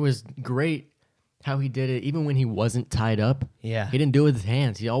 Well, it was great how he did it, even when he wasn't tied up. Yeah. He didn't do it with his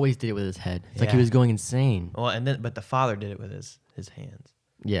hands. He always did it with his head. It's like he was going insane. Well, but the father did it with his hands.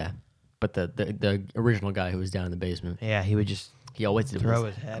 Yeah. But the original guy who was down in the basement. Yeah, he would just always did throw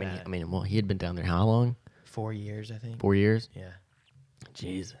his head. I mean, well, he had been down there how long? 4 years, I think. 4 years? Yeah.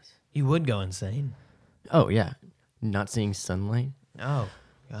 Jesus. You would go insane. Oh, yeah. Not seeing sunlight. Oh,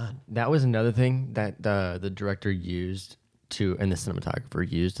 God. That was another thing that the director used and the cinematographer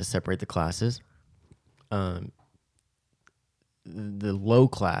used to separate the classes. The low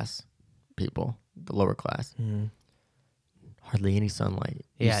class people, the lower class, hardly any sunlight.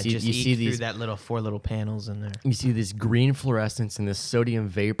 Yeah, you see these through that little 4 little panels in there. You see this green fluorescence and this sodium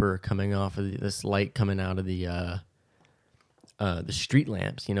vapor coming off of this light coming out of the street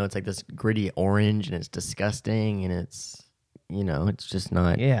lamps. You know, it's like this gritty orange, and it's disgusting, and it's it's just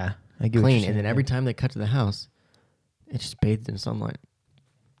not clean. And then every time they cut to the house, it's just bathed in sunlight.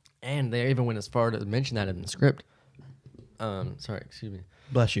 And they even went as far to mention that in the script. Sorry, excuse me.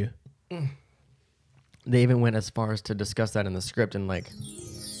 Bless you. They even went as far as to discuss that in the script, and like,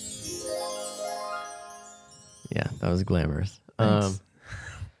 yeah, that was glamorous. No,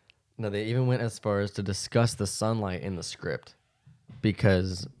 they even went as far as to discuss the sunlight in the script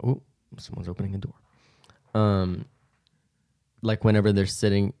because someone's opening a door. Like whenever they're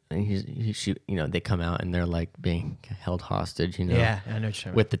sitting and he shoot, they come out and they're like being held hostage, Yeah, I know what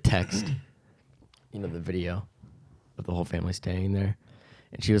you're with the text, the video of the whole family staying there.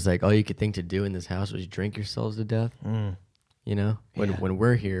 And she was like, all you could think to do in this house was drink yourselves to death. When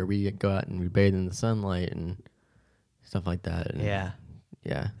we're here, we go out and we bathe in the sunlight and stuff like that. And yeah,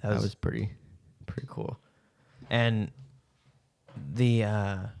 that was pretty cool. And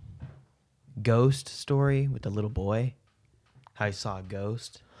the ghost story with the little boy, how he saw a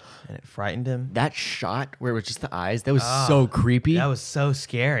ghost and it frightened him. That shot where it was just the eyes, that was so creepy. That was so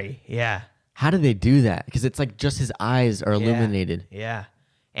scary. Yeah. How did they do that? Because it's like just his eyes are illuminated. Yeah.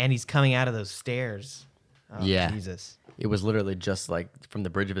 And he's coming out of those stairs. Oh, yeah. Jesus. It was literally just like from the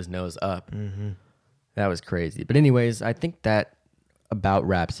bridge of his nose up. Mm-hmm. That was crazy. But anyways, I think that about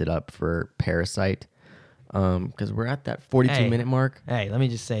wraps it up for Parasite. Because we're at that 42-minute mark. Hey, let me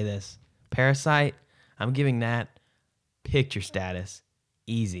just say this. Parasite, I'm giving that picture status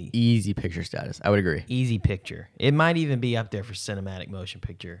easy. Easy picture status. I would agree. Easy picture. It might even be up there for cinematic motion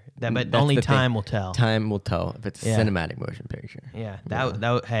picture. But only time will tell. Time will tell if it's a cinematic motion picture. Yeah.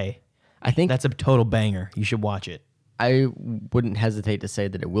 That hey. I think that's a total banger. You should watch it. I wouldn't hesitate to say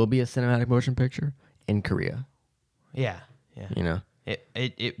that it will be a cinematic motion picture in Korea. Yeah. Yeah.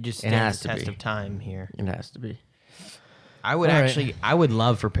 It just stands the test of time here. It has to be. I would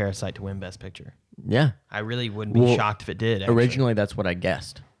love for Parasite to win Best Picture. Yeah. I really wouldn't be shocked if it did. Actually. Originally, that's what I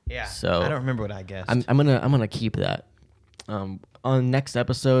guessed. Yeah. So I don't remember what I guessed. I'm gonna keep that. On next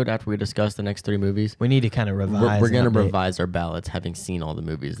episode, after we discuss the next 3 movies, we need to kind of revise. We're gonna revise our ballots, having seen all the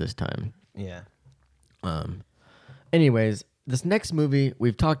movies this time. Yeah. Anyways, this next movie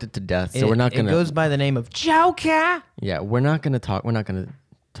we've talked it to death, so we're not gonna. It goes by the name of Joker. Yeah, we're not gonna talk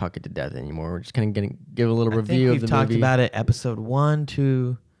it to death anymore. We're just gonna give a little review of the movie. We've talked about it. Episode 1,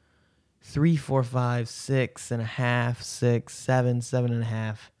 2, 3, 4, 5, 6.5, 6, 7,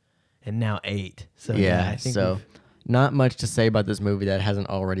 7.5, and now 8. So yeah, I think so not much to say about this movie that hasn't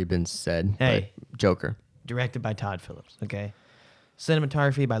already been said. Hey, Joker, directed by Todd Phillips. Okay,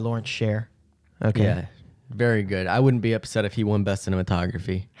 cinematography by Lawrence Sher. Okay, yeah, Very good. I wouldn't be upset if he won Best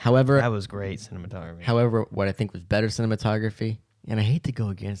Cinematography. However, That was great cinematography. However, what I think was better cinematography, and I hate to go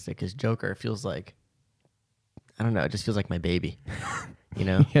against it because Joker feels like, I don't know, it just feels like my baby. You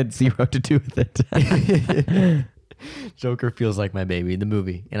know? He had zero to do with it. Joker feels like my baby, the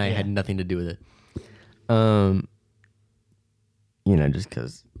movie, and I Yeah. had nothing to do with it. Just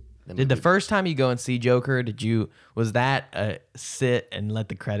because. Did the first time you go and see Joker, was that a sit and let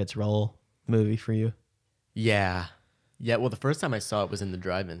the credits roll movie for you? Yeah. Yeah, well, the first time I saw it was in the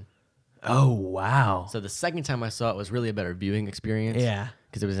drive-in. Oh, wow. So the second time I saw it was really a better viewing experience. Yeah.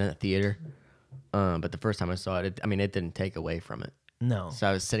 Because it was in a theater. But the first time I saw it, it didn't take away from it. No. So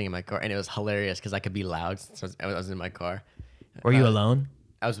I was sitting in my car, and it was hilarious because I could be loud. So I was in my car. Were you alone?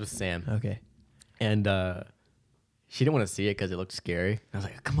 I was with Sam. Okay. And she didn't want to see it because it looked scary. I was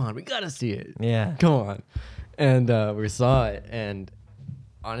like, come on, we got to see it. Yeah. Come on. And we saw it. And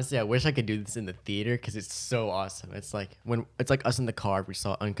honestly, I wish I could do this in the theater because it's so awesome. It's like us in the car. We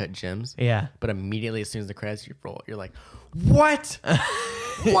saw Uncut Gems. Yeah. But immediately, as soon as the credits roll, you're like, what?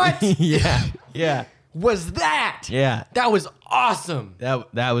 What? Yeah. Yeah. Was that? Yeah. That was awesome.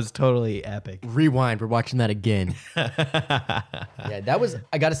 That was totally epic. Rewind. We're watching that again. Yeah,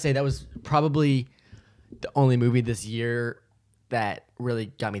 I got to say, that was probably the only movie this year that really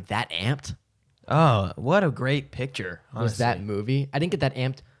got me that amped. Oh, what a great picture. Honestly. Was that movie. I didn't get that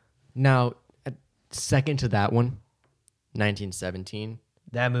amped. Now, second to that one, 1917.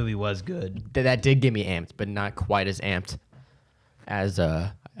 That movie was good. That did get me amped, but not quite as amped as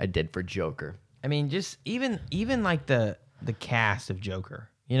I did for Joker. I mean, just even like the cast of Joker.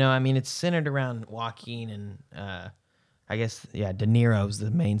 You know, I mean, it's centered around Joaquin and I guess De Niro's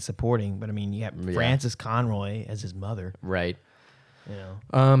the main supporting. But I mean, you have Frances Conroy as his mother. Right. You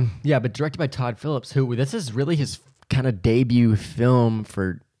know. Yeah, but directed by Todd Phillips, who this is really his kind of debut film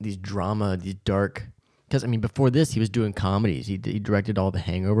for these dark. Because I mean, before this, he was doing comedies. He directed all the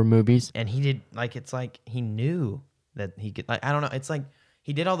Hangover movies, And he did it's like he knew that he could. Like, I don't know. It's like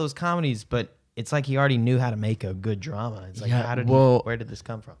he did all those comedies, but it's like he already knew how to make a good drama. It's like, where did this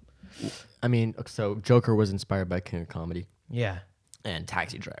come from? I mean, so Joker was inspired by King of Comedy Yeah. and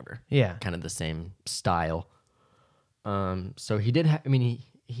Taxi Driver. Yeah. Kind of the same style. So he did.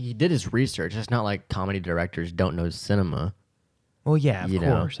 He did his research. It's not like comedy directors don't know cinema. Well, yeah, of You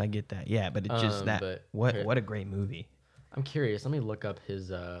know. course, I get that. Yeah, but it's just but what a great movie. I'm curious. Let me look up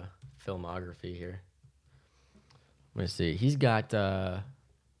his filmography here. Let me see. He's got The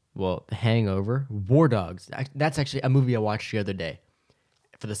Hangover, War Dogs. That's actually a movie I watched the other day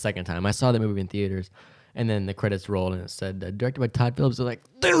for the second time. I saw that movie in theaters, and then the credits rolled, and it said directed by Todd Phillips. I was like,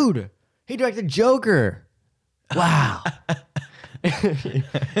 dude, he directed Joker. Wow.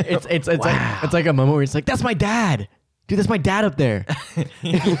 it's like a moment where it's like, that's my dad. Dude, that's my dad up there.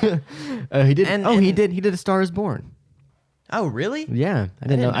 He did. He did A Star Is Born. Oh, really? Yeah, I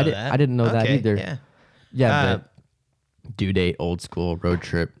didn't know. I didn't know that Okay, either. Yeah. Yeah, but Due Date, Old School, Road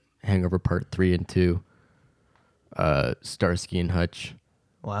Trip, Hangover Part 3 and 2, Starsky and Hutch.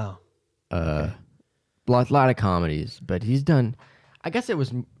 Wow. Lot of comedies, but he's done. I guess it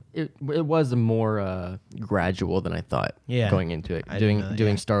was a more gradual than I thought. Yeah. Going into it, I didn't know that,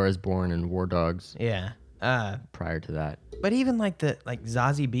 doing yeah. Star Is Born and War Dogs Yeah. prior to that. But even like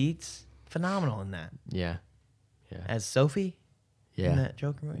Zazie Beetz, phenomenal in that Yeah, as Sophie. yeah, In that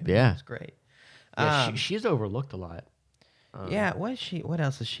Joker movie. Yeah. It's great. yeah. She's overlooked a lot. Yeah. What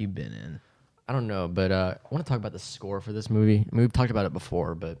else has she been in? I don't know, but I want to talk about the score for this movie. I mean, we've talked about it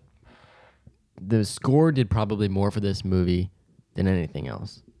before, but the score did probably more for this movie than anything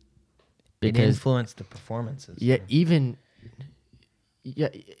else. It influenced the performances. Yeah,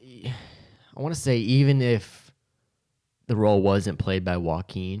 I want to say even if the role wasn't played by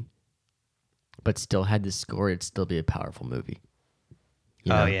Joaquin, but still had the score, it'd still be a powerful movie.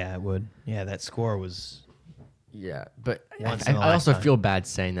 You know? Oh yeah, it would. Yeah, that score was. Yeah, but Once in a I also lifetime. feel bad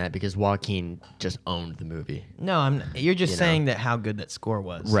saying that because Joaquin just owned the movie. No, you're just You know. saying that how good that score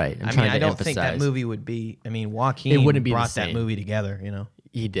was. Right, I'm I trying mean, to I don't think that emphasize. movie would be. I mean, Joaquin It wouldn't be the brought that same. movie together. You know.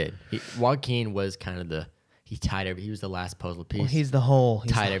 He did. Joaquin was kind of he was the last puzzle piece. Well, he's the whole.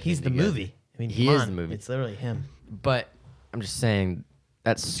 Tied He's everything the together. movie. I mean, He come is on, the movie. It's literally him. But I'm just saying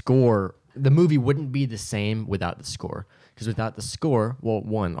that score, the movie wouldn't be the same without the score. Because without the score, well,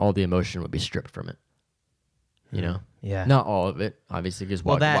 one, all the emotion would be stripped from it. You know? Yeah. Not all of it, obviously, because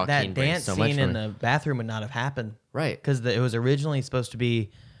Well, Joaquin that brings dance so much scene from in it. the bathroom would not have happened. Right. Because it was originally supposed to be.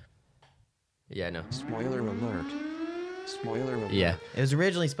 Yeah, no. Spoiler alert. Spoiler alert. Yeah. It was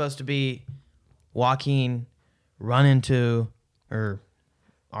originally supposed to be Joaquin run into or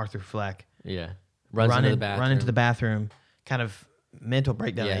Arthur Fleck Yeah. Runs into the bathroom. run into the bathroom, kind of mental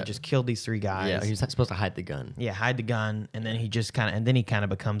breakdown. Yeah. He just killed these 3 guys. Yeah, he's supposed to hide the gun. Yeah, hide the gun, and then he just kind of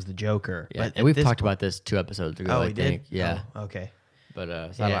becomes the Joker. Yeah, But and we've at this talked point- about this 2 episodes ago. Oh, I we think. did. Yeah, Oh, okay. but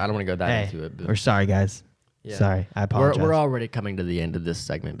Yeah. I don't want to go that into it. But We're sorry, guys. yeah. Sorry, I apologize. We're already coming to the end of this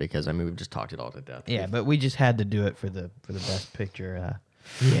segment because I mean we've just talked it all to death. Yeah, but we just had to do it for the best picture.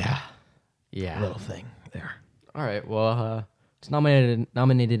 Yeah. Little thing there. All right. Well, it's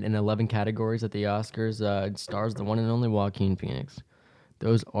nominated in 11 categories at the Oscars. It stars the one and only Joaquin Phoenix.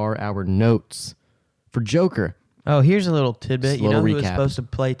 Those are our notes for Joker. Oh, here's a little tidbit. Just a You know little who was recap. supposed to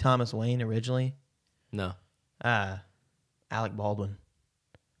play Thomas Wayne originally? No, Alec Baldwin.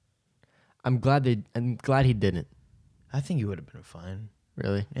 I'm glad he didn't. I think he would have been fine.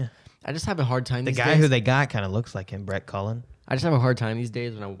 Really. Yeah. I just have a hard time. The these guy days. who they got kind of looks like him, Brett Cullen. I just have a hard time these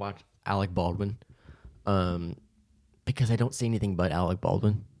days when I watch Alec Baldwin, because I don't see anything but Alec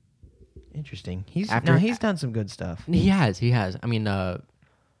Baldwin. Interesting. He's After- he's done some good stuff. He has. I mean,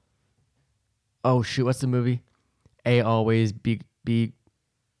 oh shoot, what's the movie? A always be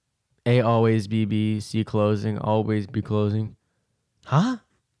C closing, always be closing. Huh?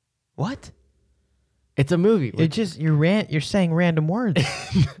 What? It's a movie. It just you're saying random words.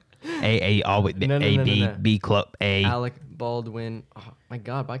 A always No, no, A no, B no, no. B club A. Alec Baldwin. Oh my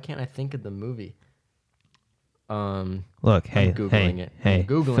God, why can't I think of the movie? Look, hey, Googling hey, it. hey, I'm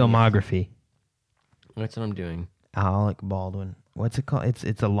Googling it. filmography. That's what I'm doing. Alec Baldwin. What's it called?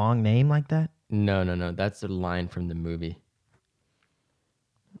 It's a long name like that. No. That's the line from the movie.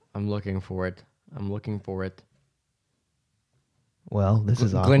 I'm looking for it. Well, this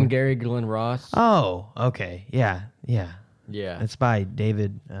is awkward. Glengarry Glen Ross. Oh, okay. Yeah. Yeah. It's by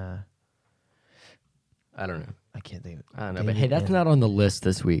David. I don't know. I can't think of it. I don't know. But hey, that's not on the list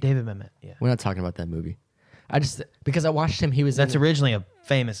this week. David Mamet. Yeah. We're not talking about that movie. Because I watched him. He was That's in, originally a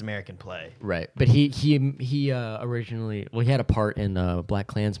famous American play. right. But he originally he had a part in Black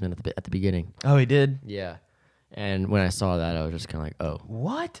Klansman at the beginning. Oh, he did? Yeah. And when I saw that, I was just kind of like, oh,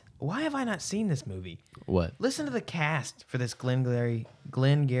 What? Why have I not seen this movie? what? Listen to the cast for this Glenn Ross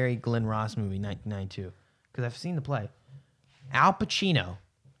movie, 1992. Because I've seen the play. Al Pacino,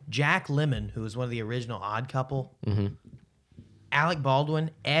 Jack Lemmon, who was one of the original Odd Couple, Alec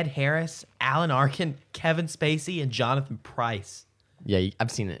Baldwin, Ed Harris, Alan Arkin, Kevin Spacey, and Jonathan Pryce. Yeah,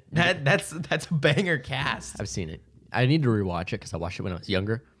 I've seen it. That's a banger cast. I've seen it. I need to rewatch it because I watched it when I was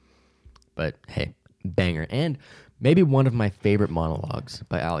younger. But hey, banger. And maybe one of my favorite monologues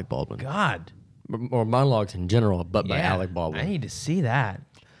by Alec Baldwin. God. Or monologues in general, but by Yeah, Alec Baldwin. I need to see that.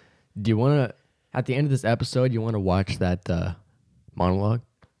 Do you want to, at the end of this episode, you want to watch that monologue?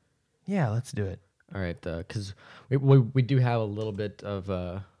 Yeah, let's do it. All right, because we do have a little bit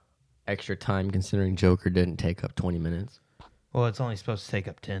of extra time considering Joker didn't take up 20 minutes. Well, it's only supposed to take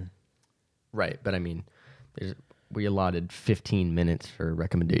up 10. Right, but I mean, we allotted 15 minutes for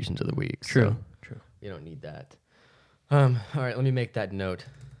recommendations of the week. So True. you don't need that. All right, let me make that note.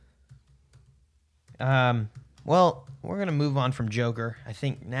 Well, we're going to move on from Joker. I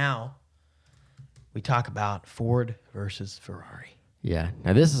think now we talk about Ford versus Ferrari. Yeah,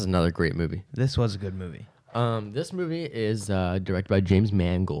 now this is another great movie. This was a good movie. This movie is directed by James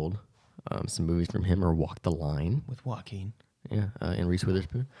Mangold. Some movies from him are Walk the Line. With Joaquin. Yeah, and Reese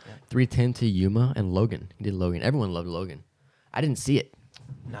Witherspoon. 3:10 to Yuma and Logan. He did Logan. Everyone loved Logan. I didn't see it,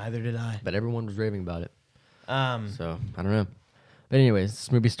 Neither did I. but everyone was raving about it. Um, So I don't know. But anyways,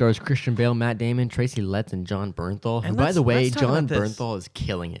 this movie stars Christian Bale, Matt Damon, Tracy Letts, and John Bernthal. And Who, by the way, let's talk John about this. Bernthal is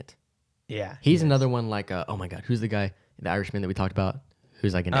killing it. yeah. He's another one like, oh my God, who's the guy, the Irishman that we talked about,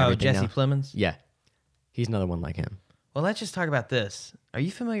 who's like in everything Jesse now? Plemons? Yeah, he's another one like him. Well, let's just talk about this. Are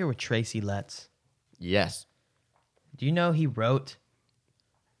you familiar with Tracy Letts? Yes. Do you know he wrote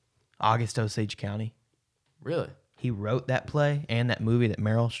August Osage County? Really? He wrote that play and that movie that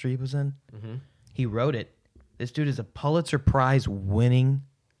Meryl Streep was in. Mm-hmm. He wrote it. This dude is a Pulitzer Prize winning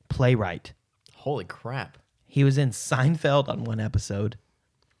playwright. Holy crap. He was in Seinfeld on one episode.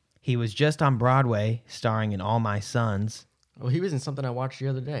 He was just on Broadway starring in All My Sons. Well, he was in something I watched the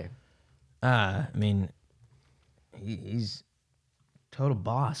other day. I mean, he's total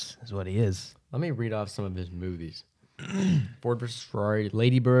boss is what he is. Let me read off some of his movies. Ford versus Ferrari,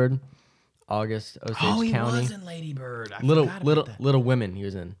 Lady Bird, August, Osage County. in Lady Bird. I forgot about that. Little Women he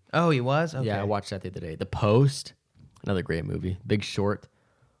was in. Oh, he was? Okay. Yeah, I watched that the other day. The Post, another great movie. Big Short.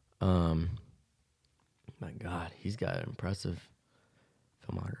 My God, he's got an impressive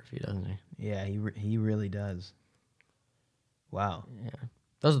filmography, doesn't he? Yeah, he really does. Wow. Yeah,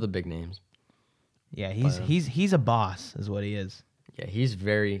 those are the big names. Yeah, he's a boss, is what he is. Yeah, he's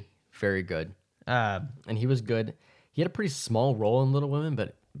very, very good. Oh, And he was good. He had a pretty small role in Little Women,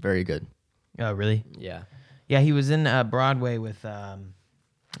 but very good. really? Yeah. Yeah, he was in Broadway with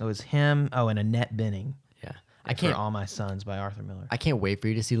it was him. Oh, and Annette Bening. Yeah. For All My Sons by Arthur Miller. I can't wait for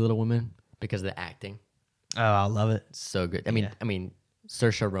you to see Little Women because of the acting. Oh, I love it. It's so good. I Yeah. mean,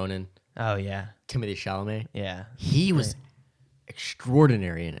 Saoirse Ronan, Oh yeah, Timothée Chalamet. yeah. He was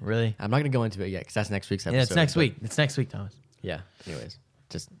extraordinary in it. Really? I'm not going to go into it yet because that's next week's episode. Yeah, it's next but- week. It's next week, Thomas. Yeah. Anyways,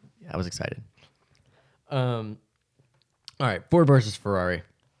 I was excited. All right, Ford versus Ferrari.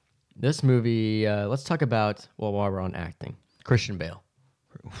 This movie. Let's talk about while we're on acting, Christian Bale,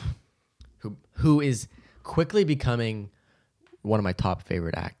 who is quickly becoming one of my top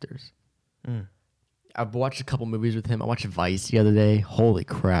favorite actors. I've watched a couple movies with him. I watched Vice the other day. Holy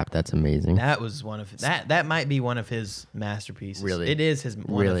crap, that's amazing. That was one of that might be one of his masterpieces. Really? It is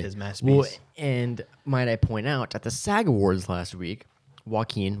one of his Well, masterpieces. and might I point out, at the SAG Awards last week,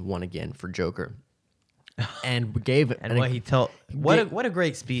 Joaquin won again for Joker, and gave And what he told what a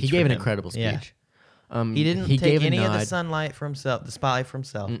great speech. he for gave an him. incredible Yeah. speech. He didn't he take gave a any of the nod. sunlight for himself, the spotlight for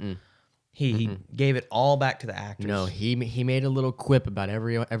himself. He gave it all back to the actors. No, he made a little quip about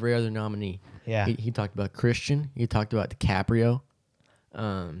every other nominee. Yeah. He talked about Christian. He talked about DiCaprio.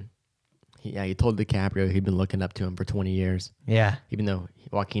 He told DiCaprio he'd been looking up to him for 20 years, Yeah, even though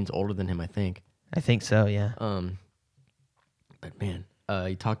Joaquin's older than him, I think. I think so. Yeah. But man,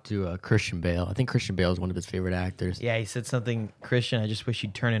 he talked to Christian Bale. I think Christian Bale is one of his favorite actors. Yeah, he said something, Christian, I just wish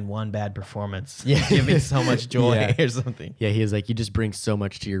you'd turn in one bad performance. Yeah. Give me so much joy Yeah. or something. Yeah, he was like, you just bring so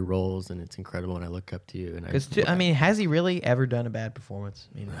much to your roles, and it's incredible, and I look up to you. And I mean, has he really ever done a bad performance?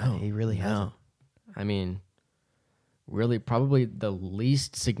 I mean, he really hasn't. I mean, really, probably the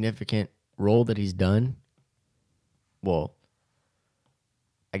least significant role that he's done. Well,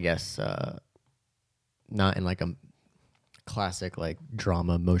 I guess not in like a classic like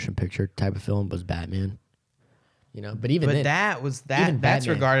drama motion picture type of film was Batman. You know, but even But then, that's Batman-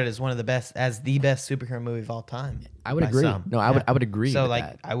 regarded as one of the best, as the best superhero movie of all time. I would by agree. some. No, I would agree. So with like,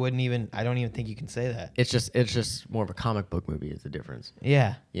 that. I don't even think you can say that. It's just more of a comic book movie is the difference.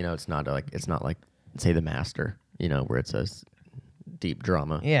 Yeah. You know, it's not like say The Master. You know, where it's a deep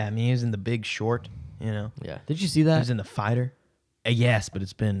drama. Yeah. I mean, he was in The Big Short, you know. Yeah. Did you see He that? was in The Fighter. Yes, but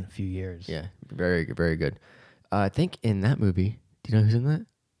it's been a few years. Yeah, very very good. I think in that movie, do you know who's in that?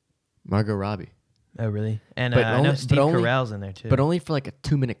 Margot Robbie, Oh, really? And But I only- know but Steve only- Carell's in there too. but only for like a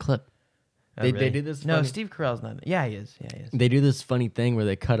 2-minute clip. Oh, They really? did this. No, funny- Steve Carell's not. Yeah, he is. Yeah, he is. They do this funny thing where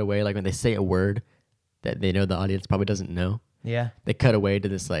they cut away, like when they say a word that they know the audience probably doesn't know. Yeah. They cut away to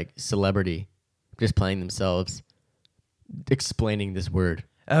this like celebrity just playing themselves, explaining this word.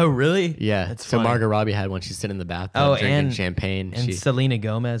 Oh, really? Yeah. That's so funny. Margot Robbie had one. She's sitting in the bathtub Oh, drinking and- champagne. And Selena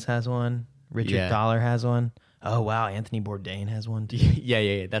Gomez has one. Richard Yeah. Dollar has one. Oh, wow. Anthony Bourdain has one too.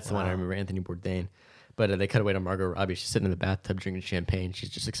 yeah. That's the one I Wow. remember, Anthony Bourdain. But they cut away to Margot Robbie. She's sitting in the bathtub drinking champagne. She's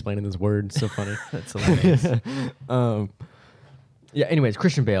just explaining this word. It's so funny. That's hilarious. Yeah. Anyways,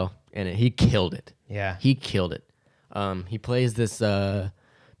 Christian Bale in it. He killed it. Yeah. He killed it. He plays this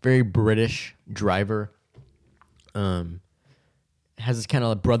very British driver. Has this kind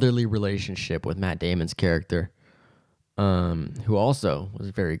of brotherly relationship with Matt Damon's character, who also was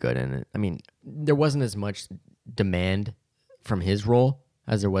very good in it. I mean, there wasn't as much demand from his role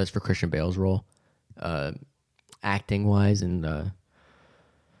as there was for Christian Bale's role, acting wise, and I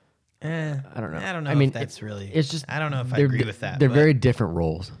don't know. I don't know. I mean, if that's really. it's just I don't know if I they're agree di- with that. They're but very different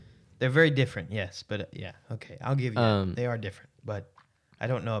roles. They're very different. Yes, but yeah. Okay, I'll give you. Um, they are different, but I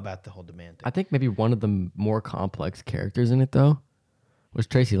don't know about the whole demand thing. I think maybe one of the more complex characters in it though was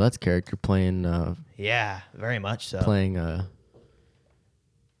Tracy Letts' character playing Yeah, very much so.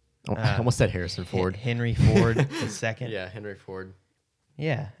 I almost said Harrison Ford. Henry Ford the second. Yeah, Henry Ford.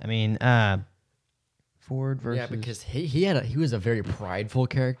 Yeah, I mean, Ford versus. Yeah, because he was a very prideful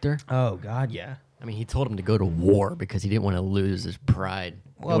character. Oh God, yeah. I mean, he told him to go to war because he didn't want to lose his pride.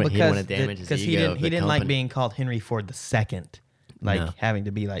 Well, he didn't want because to damage his ego. he didn't like being called Henry Ford the second, like No. having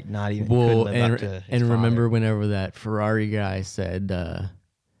to be like not even. Well, couldn't live up to his and father. remember whenever that Ferrari guy said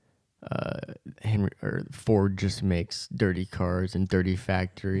Henry or Ford just makes dirty cars and dirty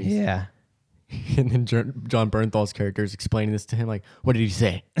factories. Yeah. And then John Bernthal's character is explaining this to him, like, "What did he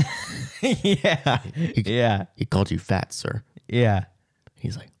say? Yeah. Yeah. He called you fat, sir." Yeah.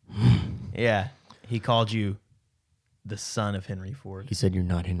 He's like, Yeah. He called you the son of Henry Ford. "He said you're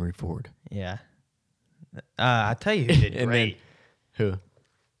not Henry Ford." Yeah. I'll tell you who did And great. Who?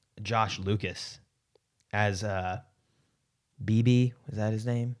 Josh Lucas as BB. Was that his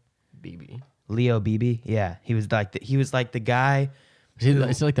name? BB. Leo BB. Yeah. He was like the guy Is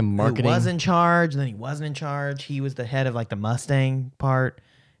he like the marketing? who was in charge, and then he wasn't in charge. He was the head of like the Mustang part,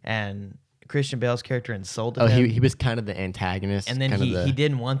 and Christian Bale's character insulted Oh, him. he was kind of the antagonist. And then kind of he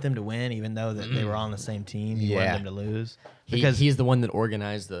didn't want them to win, even though that they were on the same team. He wanted Yeah. them to lose. because he's the one that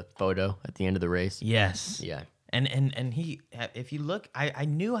organized the photo at the end of the race. Yes. Yeah. And he, if you look, I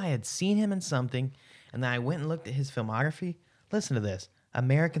knew I had seen him in something, and then I went and looked at his filmography. Listen to this: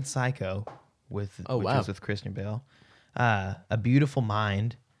 American Psycho which was with Christian Bale. A Beautiful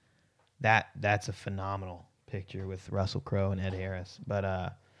Mind. That's a phenomenal picture with Russell Crowe and Ed Harris.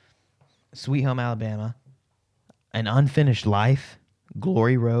 But Sweet Home Alabama, An Unfinished Life,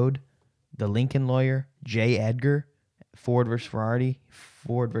 Glory Road, The Lincoln Lawyer, J. Edgar, Ford versus Ferrari.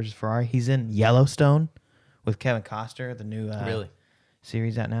 He's in Yellowstone with Kevin Costner, the new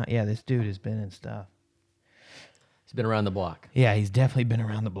series out now. Yeah, this dude has been in stuff. He's been around the block. Yeah, he's definitely been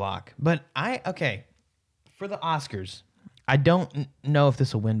around the block. But for the Oscars, I don't know if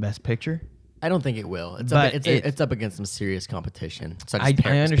this will win Best Picture. I don't think it will. But It's up against some serious competition. Such as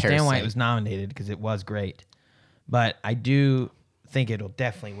I understand why Parasite. it was nominated because it was great. But I do think it'll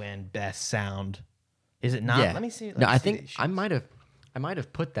definitely win Best Sound. Is it not? Yeah. Let me see. I think I might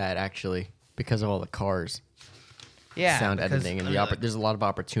have put that actually because of all the cars. Yeah, Sound because, editing and there's a lot of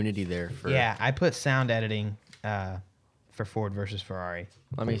opportunity there for. Yeah, I put sound editing for Ford versus Ferrari.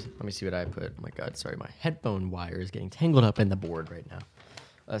 Let me see what I put. Oh my God, sorry, my headphone wire is getting tangled up in the board right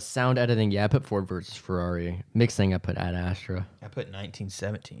now. Sound editing, yeah, I put Ford versus Ferrari. Mixing, I put Ad Astra. I put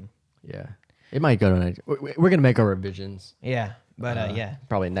 1917. Yeah, it might go to. We're gonna make our revisions. Yeah, but yeah.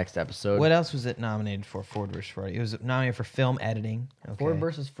 Probably next episode. What else was it nominated for? Ford versus Ferrari. It was nominated for film editing. Okay. Ford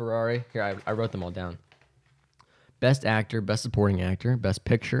versus Ferrari. Here, I wrote them all down. Best actor, best supporting actor, best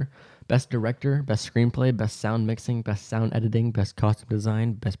picture, best director, best screenplay, best sound mixing, best sound editing, best costume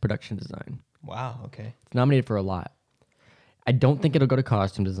design, best production design. Wow. Okay. It's nominated for a lot. I don't think it'll go to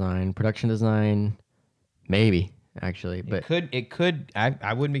costume design, production design, maybe actually, but It could.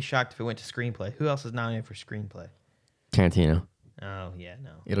 I wouldn't be shocked if it went to screenplay. Who else is nominated for screenplay? Tarantino. Oh yeah,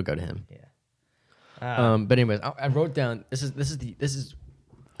 no. It'll go to him. Yeah. But anyways, I wrote down. This is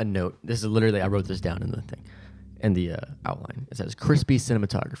a note. This is literally I wrote this down in the thing, in the outline. It says crispy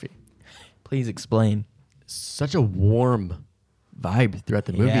cinematography. Please explain. Such a warm vibe throughout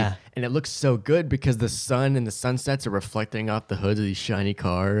the movie, Yeah. and it looks so good because the sun and the sunsets are reflecting off the hoods of these shiny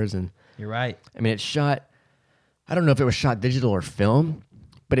cars, and You're right. I mean, it's shot. I don't know if it was shot digital or film,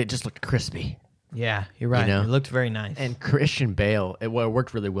 but it just looked crispy. Yeah, you're right. know? It looked very nice. And Christian Bale, it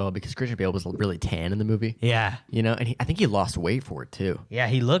worked really well because Christian Bale was really tan in the movie. yeah, And I think he lost weight for it too. yeah,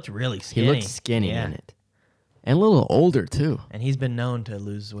 he looked really skinny. He looked skinny yeah. in it, and a little older too. And he's been known to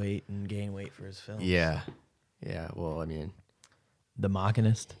lose weight and gain weight for his films. Yeah. Well, I mean, The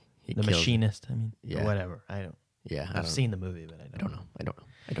Machinist, He The killed it. Machinist. I mean, Yeah. or whatever. I don't. yeah. I've seen the movie, but I I don't know.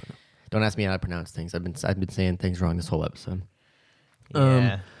 Don't ask me how to pronounce things. I've been saying things wrong this whole episode.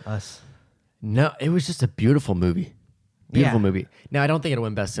 Yeah, us. No, it was just a beautiful movie. Beautiful Yeah. movie. Now, I don't think it'll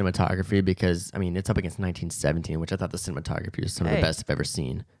win Best Cinematography because, I mean, it's up against 1917, which I thought the cinematography was some of the Hey. best I've ever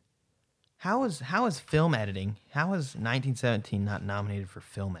seen. How is film editing? How is 1917 not nominated for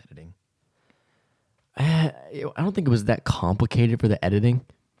film editing? I don't think it was that complicated for the editing.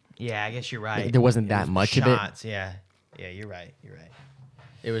 Yeah, I guess you're right. There wasn't It that was the much of it. shots, Yeah, you're right. You're right.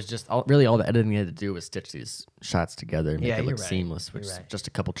 It was just all the editing they had to do was stitch these shots together and make Yeah, it look you're right. seamless, which You're is right. just a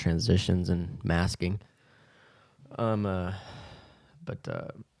couple transitions and masking. You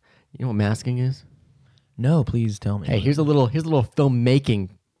know what masking is? No, please tell me. Hey, here's a little filmmaking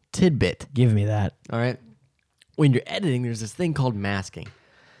tidbit. give me that. All right, when you're editing, there's this thing called masking,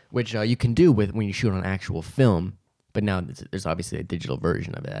 which you can do when you shoot on actual film. But now there's obviously a digital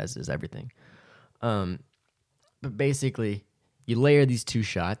version of it, as is everything. But basically, you layer these two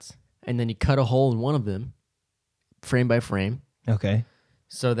shots, and then you cut a hole in one of them, frame by frame, Okay.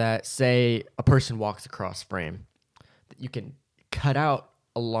 so that, say, a person walks across frame, you can cut out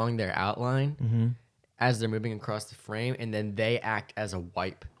along their outline as they're moving across the frame, and then they act as a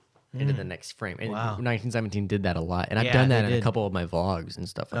wipe into the next frame. And Wow. 1917 did that a lot, and I've Yeah, done that they in a did. couple of my vlogs and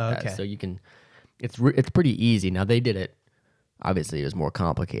stuff like Oh, that. okay. So you can, it's pretty easy. Now they did it. Obviously, it was more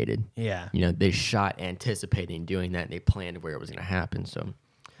complicated. Yeah. You know, they shot anticipating doing that, and they planned where it was going to happen. So,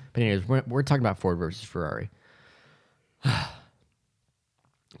 but anyways, we're talking about Ford versus Ferrari.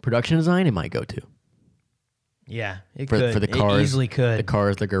 Production design, it might go to Yeah. It for could. the cars. It easily could. The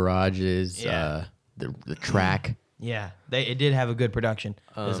cars, the garages, Yeah. the track. Yeah. It did have a good production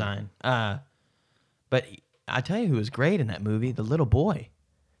design. But I tell you who was great in that movie, the little boy.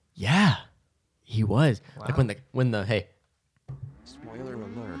 Yeah, he was like Wow. when the hey Spoiler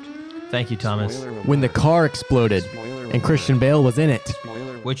alert. Thank you, Thomas. Spoiler alert. when the car exploded Spoiler and alert. Christian Bale was in it. Spoiler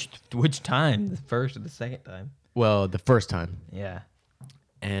alert. Which time? The first or the second time? Well, the first time, Yeah.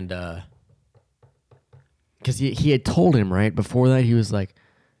 and Because he had told him, right? Before that, he was like,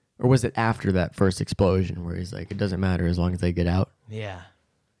 or was it after that first explosion where he's like, it doesn't matter as long as they get out, Yeah.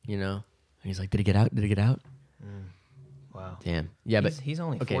 you know? And he's like, did he get out? Did he get out? Wow. Damn. Yeah, but He's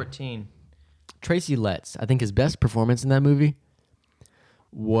only okay. 14. Tracy Letts, I think his best performance in that movie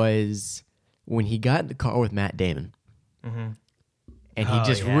was when he got in the car with Matt Damon. And he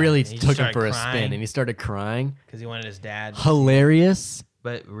just really He took him started for a crying. spin and he started crying. Because he wanted his dad. Hilarious,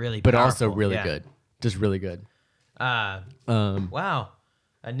 But really but powerful. also really Yeah. good. Just really good. Wow.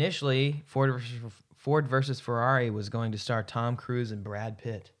 Initially, Ford versus Ferrari was going to star Tom Cruise and Brad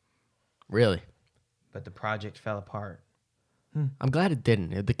Pitt, Really. but the project fell apart. I'm glad it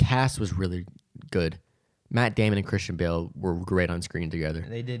didn't. The cast was really good. Matt Damon and Christian Bale were great on screen together.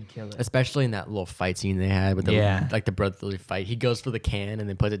 They did kill it. Especially in that little fight scene they had with the like the brotherly fight. He goes for the can and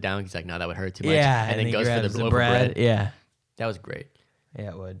then puts it down. He's like, no, that would hurt too much. Yeah, and then he goes for grabs the bread. Yeah. That was great.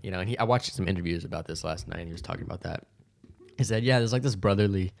 Yeah, it would. You know, and I watched some interviews about this last night and he was talking about that. He said, yeah, there's like this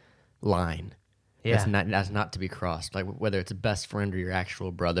brotherly line. Yeah. That's not to be crossed. Like whether it's a best friend or your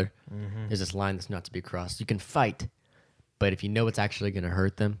actual brother, there's this line that's not to be crossed. You can fight, but if you know it's actually going to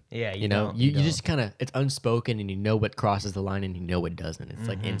hurt them, Yeah, you know, you just kind of, it's unspoken and you know what crosses the line and you know what doesn't. It's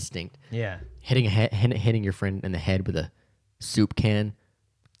like instinct. Yeah. Hitting your friend in the head with a soup can,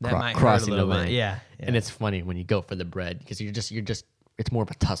 That might hurt a crossing the little bit. line. Yeah. And it's funny when you go for the bread because you're just, it's more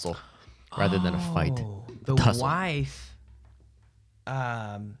of a tussle rather than a fight. The tussle. wife,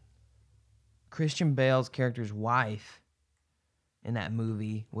 Christian Bale's character's wife in that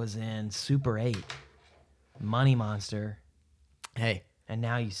movie was in Super 8, Money Monster, Hey, and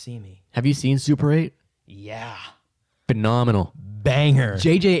Now You See Me. have you seen Super 8? Yeah. Phenomenal. Banger.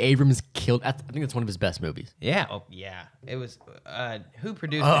 J.J. Abrams killed. I think that's one of his best movies. Yeah. Oh, yeah. It was, who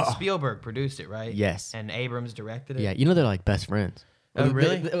produced it? Spielberg produced it, right? Yes. And Abrams directed it? Yeah, you know they're like best friends. Oh,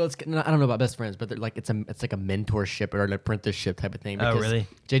 really? I don't know about best friends, but they're like it's like a mentorship or an apprenticeship type of thing. Oh, because really?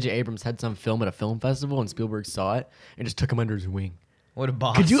 J.J. Abrams had some film at a film festival and Spielberg saw it and just took him under his wing. What a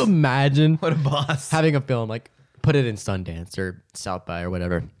boss. Could you imagine What a boss. having a film like put it in Sundance or South by or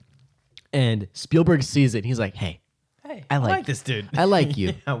whatever, and Spielberg sees it and he's like, "Hey, Hey, I I like like this dude. I like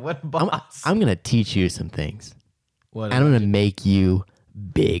you. Yeah, what a boss. I'm gonna teach you some things. What I'm gonna make you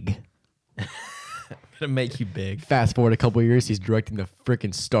big." gonna make you big. Fast forward a couple of years, he's directing the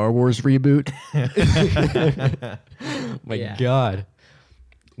freaking Star Wars reboot. My Yeah. God.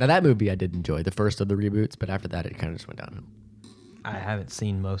 Now that movie I did enjoy, the first of the reboots, but after that it kind of just went downhill. I haven't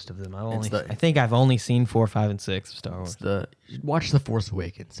seen most of them. the- I think I've only seen 4, 5, and 6 of Star Wars. You should watch The Force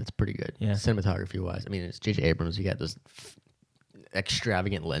Awakens. It's pretty good. Yeah. Cinematography wise. I mean, it's J.J. Abrams. You got those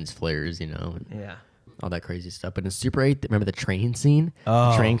extravagant lens flares, you know, and Yeah. all that crazy stuff. But in Super 8, remember the train scene? Oh.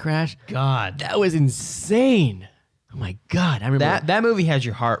 The train crash? God, That was insane. Oh my God. I remember that movie has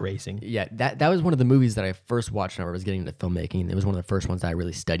your heart racing. Yeah, that was one of the movies that I first watched when I was getting into filmmaking. It was one of the first ones that I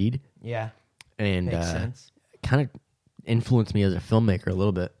really studied Yeah, and makes sense. kind of influenced me as a filmmaker a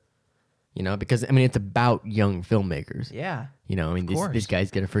little bit. You know, because I mean it's about young filmmakers. Yeah, You know, I mean course. these guys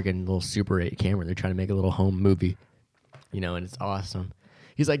get a freaking little Super 8 camera. They're trying to make a little home movie. You know, and it's awesome.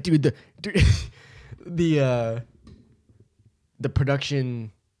 He's like, dude, the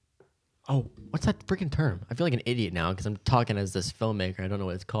production. Oh, what's that freaking term? I feel like an idiot now because I'm talking as this filmmaker. I don't know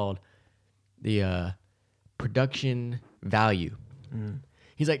what it's called. The production value.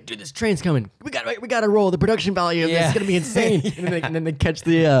 He's like, dude, this train's coming. We got to roll the production value. Yeah. It's gonna be insane. and then they catch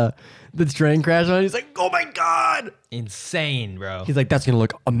the train crash on. He's like, oh my God. insane, bro. He's like, that's gonna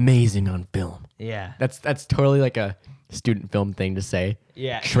look amazing on film. Yeah, That's totally like a student film thing to say.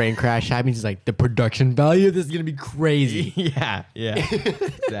 Yeah. Train crash happens. He's like, the production value of this is gonna be crazy. yeah,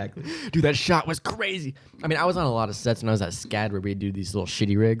 exactly. Dude, that shot was crazy. I mean, I was on a lot of sets when I was at SCAD where we do these little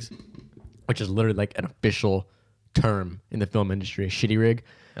shitty rigs, which is literally like an official term in the film industry, a shitty rig.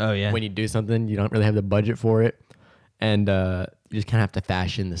 Oh yeah. When you do something, you don't really have the budget for it. And you just kind of have to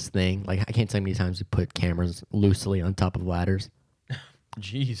fashion this thing. Like, I can't tell you how many times we put cameras loosely on top of ladders.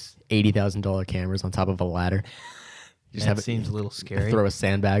 Jeez, $80,000 cameras on top of a ladder. You just that seems a little scary. Throw a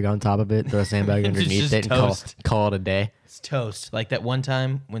sandbag on top of it, throw a sandbag underneath just it, and toast. call it a day. It's toast. Like that one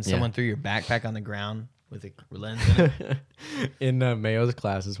time when someone threw your backpack on the ground with a lens in it. In Mayo's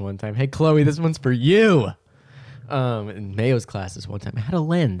classes one time, hey, Chloe, this one's for you. In Mayo's classes one time, I had a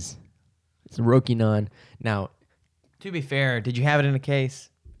lens. It's a Rokinon. Now, To be fair, did you have it in a case,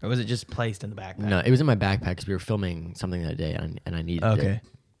 or was it just placed in the backpack? no, it was in my backpack because we were filming something that day, and I needed Okay.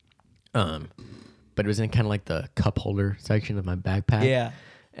 it. But it was in kind of like the cup holder section of my backpack. Yeah.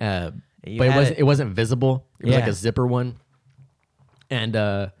 But You it had wasn't. It wasn't visible. It was like Yeah. a zipper one, and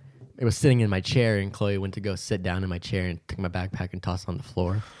it was sitting in my chair. And Chloe went to go sit down in my chair and took my backpack and tossed it on the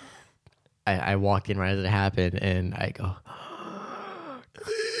floor. I walked in right as it happened, and I go,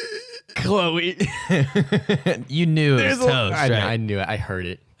 Chloe. You knew it was toast, right? I knew it. I heard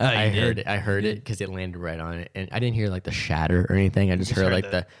it. Oh, I you heard did? it. I heard it because it landed right on it, and I didn't hear like the shatter or anything. I just heard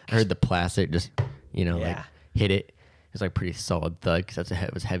like I heard the plastic just like Yeah. hit it. It was like pretty solid thud because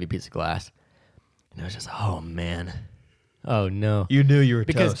it was a heavy piece of glass, and I was just oh man, oh no. You knew you were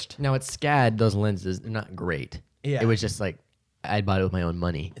Because toast. now at SCAD, those lenses, they're not great. Yeah. It was just like I bought it with my own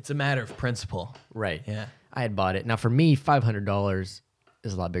money. It's a matter of principle. Right. Yeah. I had bought it. Now for me, $500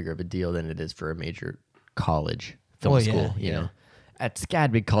 is a lot bigger of a deal than it is for a major college film Well, yeah, school. You yeah. know, at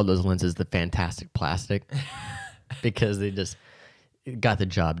SCAD we called those lenses the fantastic plastic because they just got the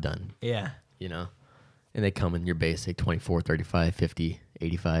job done. Yeah. You know, and they come in your basic 24, 35, 50,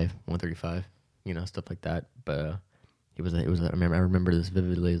 85, 135. You know, stuff like that. But it was. I remember this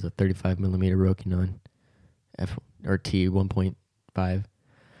vividly. It was a 35 millimeter Rokinon T 1.5.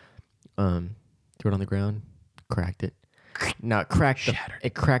 Threw it on the ground, cracked it. Now it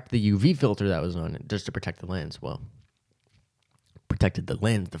cracked the UV filter that was on it just to protect the lens. Well, protected the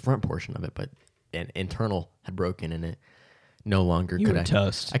lens, the front portion of it, but an internal had broken in it. No longer You could were I.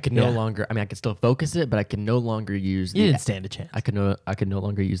 toast. I could no Yeah. longer. I mean, I could still focus it, but I could no longer use. You didn't stand a chance. I could no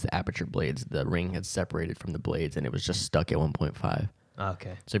longer use the aperture blades. The ring had separated from the blades, and it was just stuck at 1.5.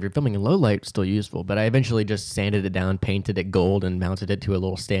 Okay. So if you're filming in low light, it's still useful. But I eventually just sanded it down, painted it gold, and mounted it to a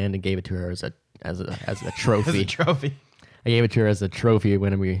little stand and gave it to her as a trophy. As a trophy. I gave it to her as a trophy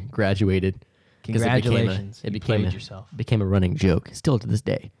when we graduated. 'Cause Congratulations. It You became played a, yourself. became a running joke, still to this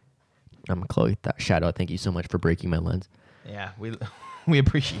day. Chloe Shadow, thank you so much for breaking my lens. Yeah, we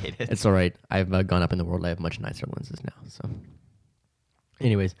appreciate it. It's all right. I've gone up in the world. I have much nicer lenses now. So,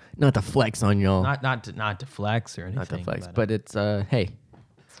 anyways, not to flex on y'all. Not to flex or anything. Not to flex, but it's hey,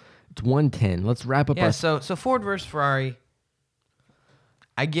 it's 110. Let's wrap up yeah. our. So Ford versus Ferrari.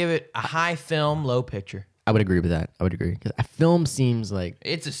 I give it a high film, low picture. I would agree with that. I would agree because a film seems like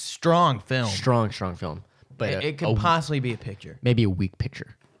It's a strong film. strong film, but It could possibly be a picture. maybe a weak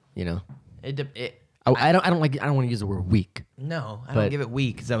picture. You know, I I don't want to use the word weak. don't But give it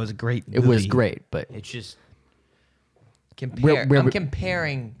weak because that was a great movie. It was great, but It's just Where- I'm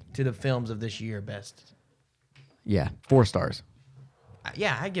comparing to the films of this year best. yeah, 4 stars.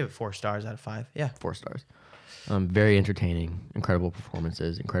 Yeah, I give it 4 stars out of 5. Yeah. 4 stars. Very entertaining, incredible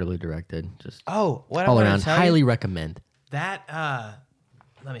performances, incredibly directed, just Oh, what all I wanted around. to tell Highly you, recommend. that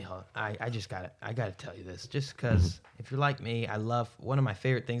let me hold. I just got it. I got to tell you this, just because if you're like me, I love one of my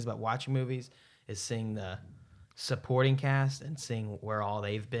favorite things about watching movies is seeing the supporting cast and seeing where all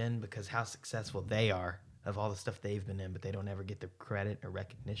they've been because how successful they are of all the stuff they've been in, but they don't ever get the credit or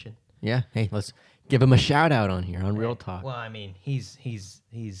recognition. Yeah, hey, let's give him a shout out on here on Real Talk. Well, I mean, he's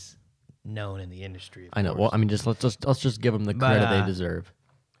known in the industry. Of I know. course. Well, I mean, let's just give them the But, credit they deserve.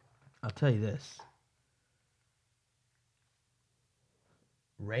 I'll tell you this.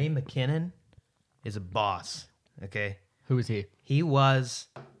 Ray McKinnon is a boss. Okay. Who is he? He was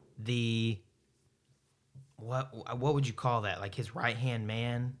the what would you call that? Like his right hand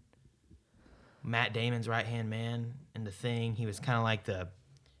man, Matt Damon's right hand man in The Thing. He was kind of like the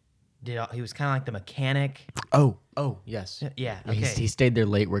mechanic. Oh, yes. Yeah. Yeah, Okay. he stayed there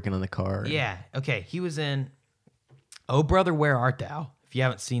late working on the car. Yeah. Okay. He was in Oh Brother, Where Art Thou? If you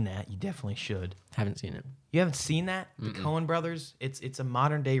haven't seen that, you definitely should. Haven't seen it. You haven't seen that? The Coen Brothers. It's a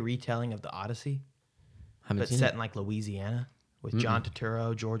modern day retelling of the Odyssey, Haven't but seen set it. in like Louisiana with John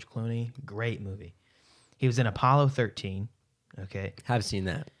Turturro, George Clooney. Great movie. He was in Apollo 13. Okay. Have seen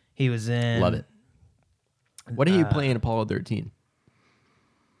that. He was in Love it. What did he play in Apollo 13?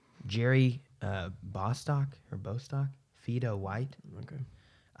 Jerry Bostock or Bostock, Fido White.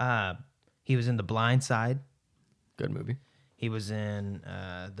 Okay. He was in The Blind Side. Good movie. He was in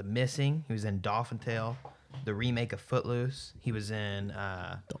The Missing. He was in Dolphin Tale, the remake of Footloose. He was in.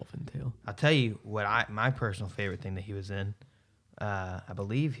 Dolphin Tale. I'll tell you what my personal favorite thing that he was in. I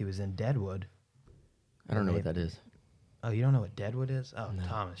believe he was in Deadwood. I don't know what that is. Oh, you don't know what Deadwood is? Oh, no.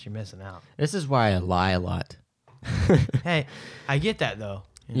 Thomas, you're missing out. This is why I lie a lot. Hey, I get that though.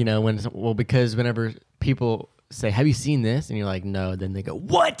 You know, because whenever people say, "Have you seen this?" and you're like, "No," then they go,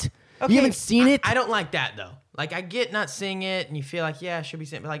 "What? You haven't seen it?" I don't like that though. Like I get not seeing it, and you feel like I should be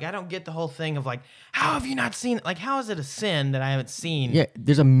seeing it, but like I don't get the whole thing of like, how have you not seen it? Like, how is it a sin that I haven't seen? Yeah,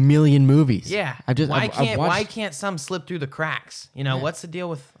 there's a million movies. Yeah. I've why watched- can't some slip through the cracks? You know, what's the deal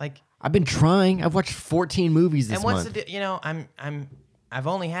with like? I've been trying. I've watched 14 movies this And what's month. the deal? You know, I've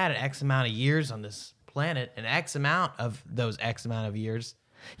only had an X amount of years on this planet, an X amount of those X amount of years.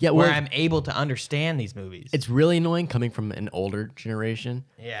 Yeah, well, where I'm able to understand these movies. It's really annoying coming from an older generation.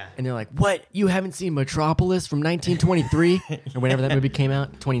 Yeah. And they're like, "What? You haven't seen Metropolis from 1923 or whenever that movie came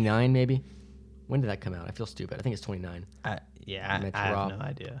out? 29 maybe." When did that come out? I feel stupid. I think it's 29. I have no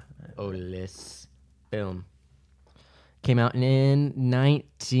idea. Metropolis film. Came out in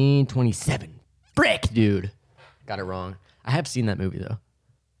 1927. Frick, dude. Got it wrong. I have seen that movie, though.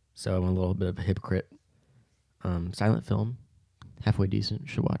 So I'm a little bit of a hypocrite. Silent film. Halfway decent.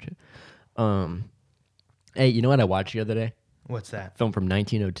 Should watch it. Hey, you know what I watched the other day? What's that? Film from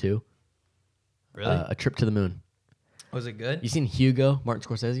 1902. Really? A Trip to the Moon. Was it good? You seen Hugo, Martin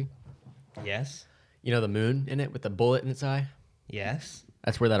Scorsese? Yes. You know the moon in it with the bullet in its eye? Yes.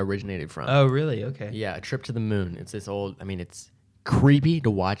 That's where that originated from. Oh, really? Okay. Yeah, A Trip to the Moon. It's this old, it's creepy to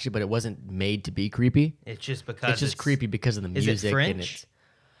watch it, but it wasn't made to be creepy. It's just because It's just creepy because of the Is music. it French? And it's,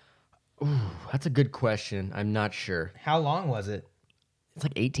 ooh, that's a good question. I'm not sure. How long was it? It's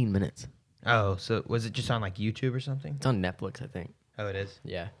like 18 minutes. Oh, so was it just on like YouTube or something? It's on Netflix, I think. Oh, it is.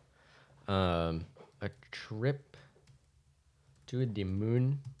 Yeah. A Trip to the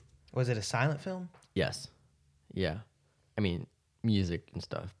Moon. Was it a silent film? Yes. Yeah. Music and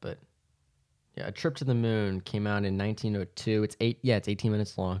stuff, but yeah, A Trip to the Moon came out in 1902. It's 18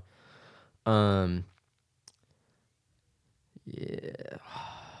 minutes long. Yeah.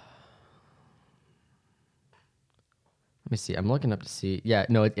 Let me see. I'm looking up to see. Yeah,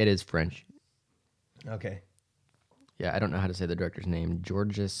 no, it is French. Okay. Yeah, I don't know how to say the director's name.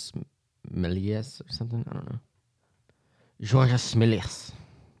 Georges Méliès or something. I don't know. Georges Méliès.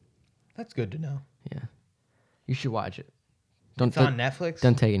 That's good to know. Yeah, you should watch it. It's on Netflix?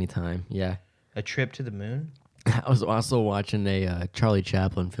 Don't take any time. Yeah. A Trip to the Moon? I was also watching a Charlie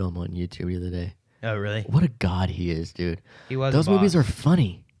Chaplin film on YouTube the other day. Oh, really? What a god he is, dude. He was. Those movies are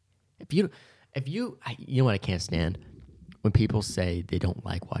funny. You know what I can't stand? When people say they don't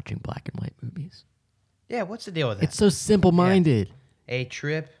like watching black and white movies. Yeah, what's the deal with that? It's so simple-minded. A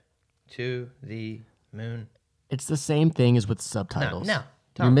Trip to the Moon. It's the same thing as with subtitles. No.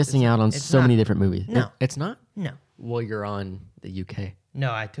 You're Tom, missing out on it's so not. many different movies. No. It's not? No. Well, you're on the UK.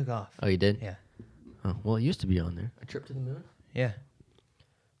 No, I took off. Oh, you did? Yeah. Oh, well, it used to be on there. A Trip to the Moon? Yeah.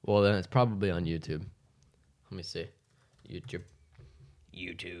 Well, then it's probably on YouTube. Let me see. YouTube.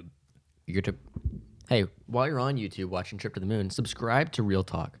 Hey, while you're on YouTube watching Trip to the Moon, subscribe to Real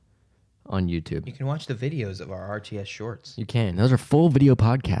Talk on YouTube. You can watch the videos of our RTS shorts. You can. Those are full video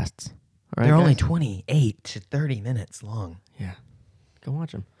podcasts. All right, They're only guys? 28 to 30 minutes long. Yeah. Go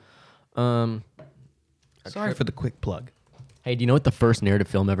watch them. Sorry for the quick plug. Hey, do you know what the first narrative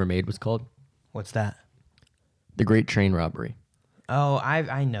film ever made was called? What's that? The Great Train Robbery. Oh,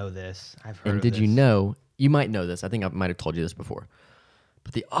 I know this. I've heard And of did this. you know, you might know this, I think I might have told you this before,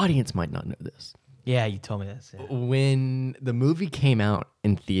 but the audience might not know this. Yeah, you told me this. Yeah. When the movie came out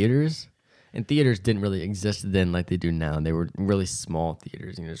in theaters, and theaters didn't really exist then like they do now. They were really small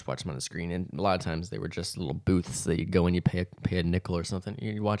theaters. You just watch them on the screen. And a lot of times they were just little booths that you go in, you pay a nickel or something.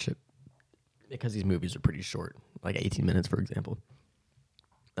 You watch it because these movies are pretty short, like 18 minutes, for example.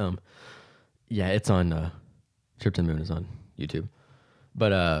 Yeah, it's on Trip to the Moon is on YouTube.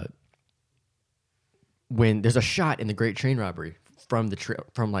 But when there's a shot in The Great Train Robbery from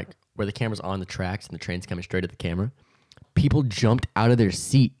like where the camera's on the tracks and the train's coming straight at the camera, people jumped out of their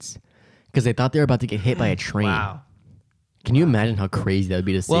seats because they thought they were about to get hit by a train. Wow. Can you imagine how crazy that would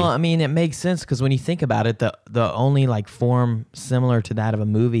be to see? Well, I mean, it makes sense because when you think about it, the only like form similar to that of a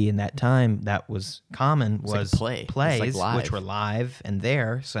movie in that time that was common like was play. It's like plays, live. which were live and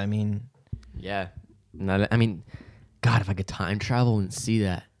there. So I mean, Yeah. God, if I could time travel and see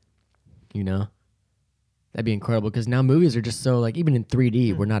that, that'd be incredible because now movies are just so like, even in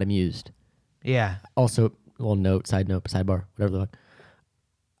 3D, we're not amused. yeah. Also, sidebar, whatever the fuck.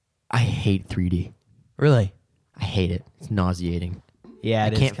 I hate 3D. Really? I hate it. It's nauseating. Yeah, I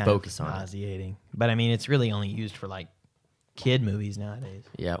it is can't kind of focus on it. nauseating. But I mean, it's really only used for like kid movies nowadays.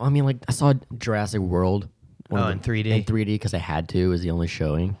 Yeah, well, like I saw Jurassic World. In 3D? In 3D because I had to. It was the only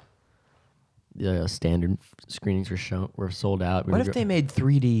showing. The standard screenings were sold out. What if they made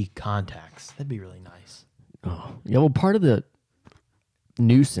 3D contacts? That'd be really nice. Oh, yeah. Well, part of the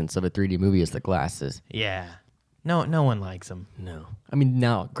nuisance of a 3D movie is the glasses. Yeah. No one likes them. No,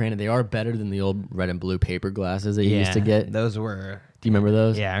 now, granted, they are better than the old red and blue paper glasses that you used to get. Those were. Do you remember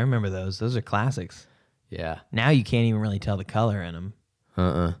those? Yeah, I remember those. Those are classics. Yeah. Now you can't even really tell the color in them.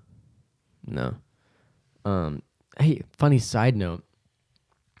 No. Hey, funny side note.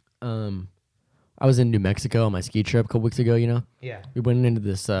 I was in New Mexico on my ski trip a couple weeks ago, Yeah. We went into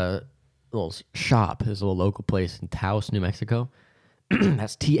this little shop, this little local place in Taos, New Mexico.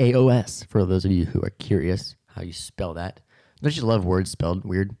 That's Taos, for those of you who are curious how you spell that. Don't you love words spelled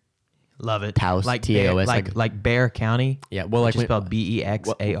weird? Love it. Taos, like T-A-O-S, Bear, like Bear County. Yeah, well, Which like is spelled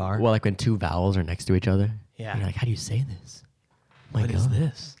Bexar. Well, like when two vowels are next to each other. Yeah. And you're like, how do you say this? My What is God.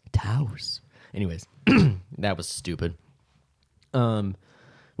 this? Taos. Anyways, that was stupid.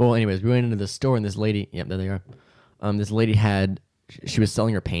 Well, anyways, we went into the store and this lady, yep, there they are. This lady she was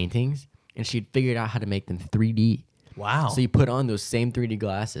selling her paintings and she'd figured out how to make them 3D. Wow. So you put on those same 3D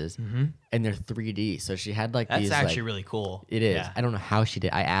glasses and they're 3D. So she had like That's these. actually really cool. It is. Yeah. I don't know how she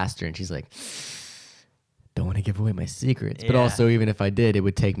did. I asked her and she's like, don't want to give away my secrets. But Yeah. also, even if I did, it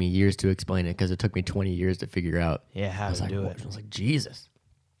would take me years to explain it because it took me 20 years to figure out. Yeah, how to do it. I was like, Jesus.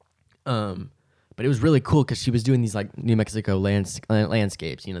 But it was really cool because she was doing these like New Mexico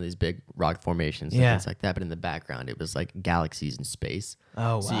landscapes, you know, these big rock formations and Yeah. things like that. But in the background, it was like galaxies in space.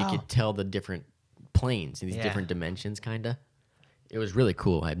 Oh, So you wow. could tell the different planes and these Yeah. different dimensions, kind of. It was really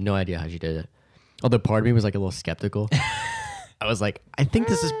cool. I have no idea how she did it. Although part of me was like a little skeptical. I was like, I think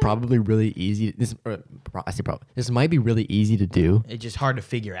this is probably really easy. This might be really easy to do. It's just hard to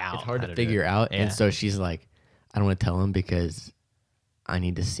figure out. It's hard how to do figure it. out. Yeah. And so she's like, I don't want to tell him because I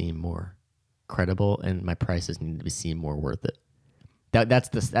need to seem more credible and my prices need to be seen more worth it. That's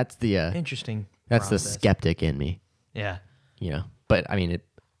the Interesting. that's the process. skeptic in me, Yeah. you know. But I mean,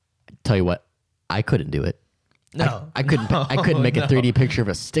 tell you what, I couldn't do it. No. I couldn't make a 3D picture of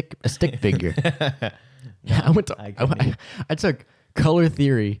a stick figure. I took color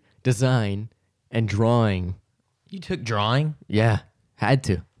theory, design, and drawing. You took drawing? Yeah, had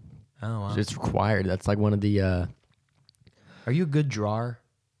to. Oh, wow. It's required. That's like one of the. Are you a good drawer?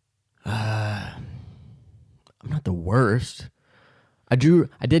 I'm not the worst. I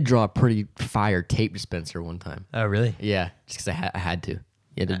did draw a pretty fire tape dispenser one time. Oh, really? Yeah, just because I had to.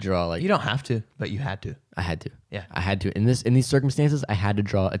 You had to draw like You don't have to, but you had to. I had to. Yeah. I had to. In these circumstances, I had to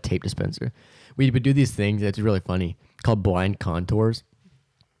draw a tape dispenser. We would do these things. It's really funny called blind contours,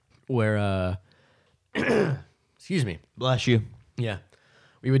 where excuse me. Bless you. Yeah.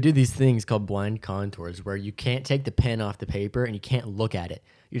 We would do these things called blind contours where you can't take the pen off the paper and you can't look at it.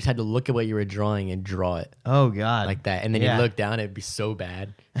 You just had to look at what you were drawing and draw it Oh, God. like that. And then Yeah. you look down, it'd be so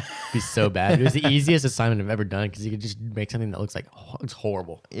bad. It'd be so bad. It was the easiest assignment I've ever done because you could just make something that looks like it's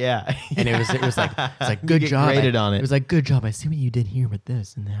horrible. Yeah. And it was like it's like You good get job. graded on it. It was like good job. I see what you did here with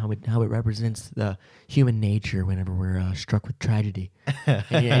this and how it represents the human nature whenever we're struck with tragedy.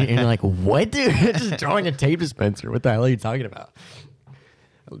 and you're like, what, dude? Just drawing a tape dispenser. What the hell are you talking about?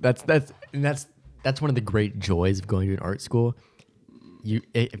 That's one of the great joys of going to an art school.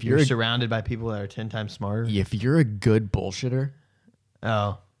 If You're you're surrounded by people that are 10 times smarter. if you're a good bullshitter,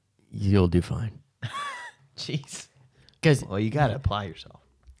 Oh. you'll do fine. Jeez. Because Well, you got to apply yourself.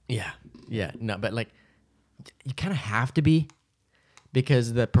 yeah, no, but like you kind of have to be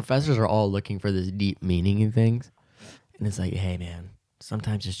because the professors are all looking for this deep meaning in things, and it's like, hey man,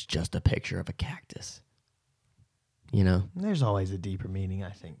 sometimes it's just a picture of a cactus. You know, There's always a deeper meaning,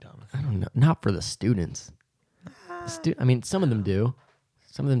 I think, Thomas. I don't know, not for the students. I mean, some of them do.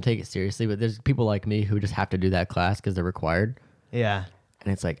 Some of them take it seriously, but there's people like me who just have to do that class because they're required. Yeah.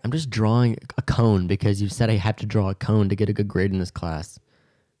 And it's like, I'm just drawing a cone because you said I have to draw a cone to get a good grade in this class.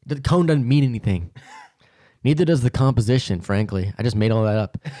 The cone doesn't mean anything. Neither does the composition, frankly. I just made all that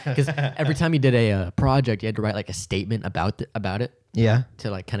up. Because every time you did a project, you had to write like a statement about it Yeah.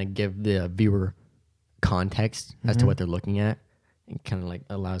 to like kind of give the viewer context as to what they're looking at. And kind of like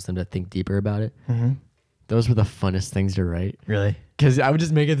allows them to think deeper about it. Mm-hmm. Those were the funnest things to write. Really? Because I would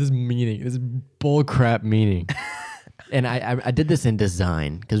just make it this bull crap meaning. And I did this in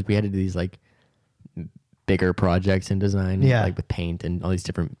design because we had to do these like bigger projects in design, Yeah. like with paint and all these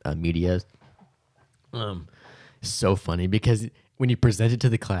different medias. So funny because when you present it to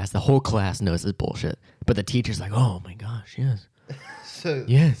the class, the whole class knows it's bullshit, but the teacher's like, "Oh my gosh, yes, So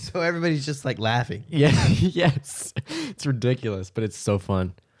yes, So everybody's just like laughing. yeah, yes." It's ridiculous, but it's so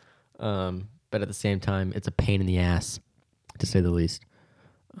fun. But at the same time, it's a pain in the ass, to say the least,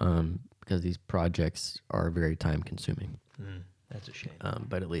 because these projects are very time consuming. That's a shame.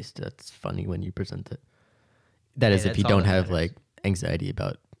 But at least it's funny when you present it. That is if that's you all don't that have matters. like anxiety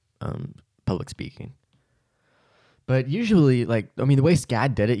about public speaking. But usually, like, I mean, the way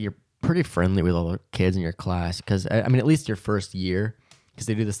SCAD did it, you're pretty friendly with all the kids in your class. Because, I mean, at least your first year, because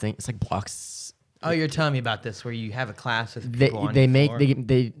they do this thing, it's like blocks. Oh, you're telling me about this where you have a class with They, people on they your make,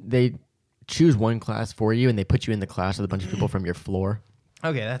 floor? they choose one class for you and they put you in the class with a bunch of people from your floor.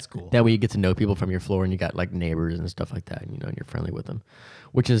 Okay, that's cool. That way you get to know people from your floor and you got like neighbors and stuff like that, and, you know, and you're friendly with them,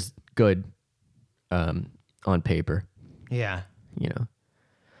 which is good on paper. Yeah. You know,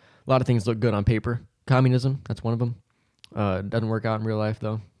 a lot of things look good on paper. Communism, that's one of them. Doesn't work out in real life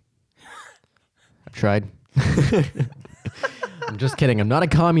though. I've tried. I'm just kidding. I'm not a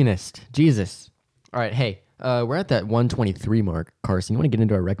communist. Jesus. All right. Hey, We're at that 123 mark. Carson, you want to get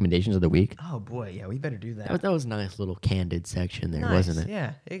into our recommendations of the week? Oh boy, yeah, we better do that. That was a nice little candid section there, Nice, wasn't it?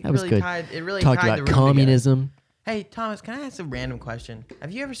 Yeah, it That was really good. tied. It really Talked tied about the room together. communism. Hey, Thomas, can I ask a random question?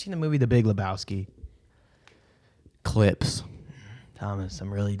 Have you ever seen the movie The Big Lebowski? Clips. Thomas,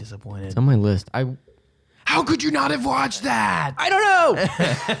 I'm really disappointed. It's on my list. How could you not have watched that? I don't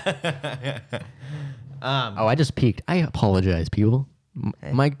know. I just peeked. I apologize, people.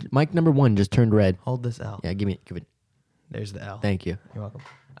 Hey. Mic number 1 just turned red. Hold this L. Yeah, give it. There's the L. Thank you. You're welcome.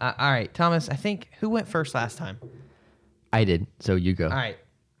 All right, Thomas, I think, who went first last time? I did. So you go. All right.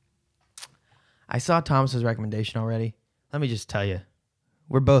 I saw Thomas's recommendation already. Let me just tell you,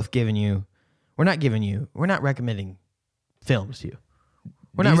 we're not recommending films to you.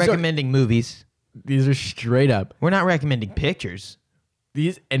 We're not These are- recommending movies. These are straight up. We're not recommending pictures.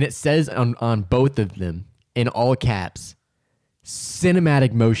 And it says on both of them in all caps,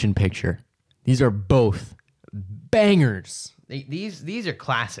 cinematic motion picture. These are both bangers. These are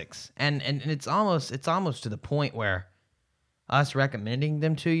classics, and it's almost to the point where us recommending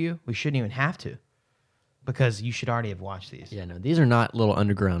them to you, we shouldn't even have to, because you should already have watched these. Yeah, no, these are not little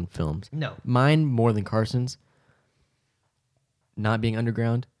underground films. No. Mine more than Carson's. Not being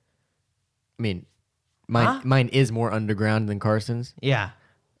underground. I mean, mine is more underground than Carson's, Yeah.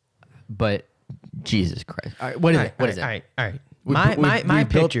 but Jesus Christ. All right, what is it? What is it? All right. We- My we built-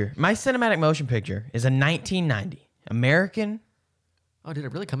 picture, my cinematic motion picture is a 1990 American, Oh, did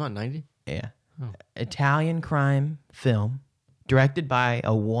it really come out in 90? Italian crime film directed by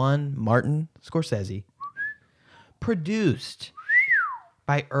Martin Scorsese, produced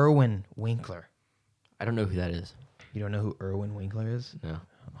by Irwin Winkler. I don't know who that is. You don't know who Irwin Winkler is? No.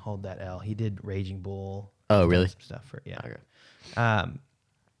 Hold that L. He did Raging Bull. Oh, really? Some stuff for Okay.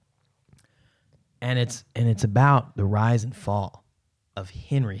 And it's about the rise and fall of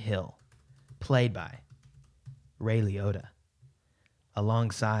Henry Hill, played by Ray Liotta,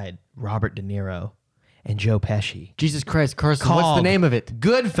 alongside Robert De Niro and Joe Pesci. Jesus Christ, Carson, what's the Called name of it?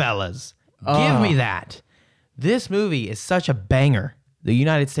 Goodfellas. Give me that. This movie is such a banger. The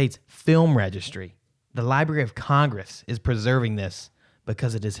United States Film Registry, the Library of Congress, is preserving this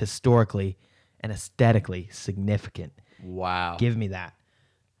because it is historically and aesthetically significant. Wow. Give me that.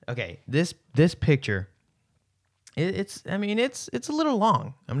 Okay, this picture, it's a little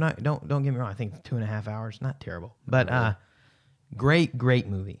long. Don't get me wrong. I think 2.5 hours, not terrible, but great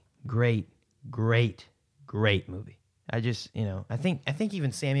movie. Great movie. I think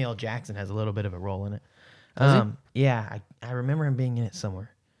even Samuel L. Jackson has a little bit of a role in it. Yeah, I remember him being in it somewhere.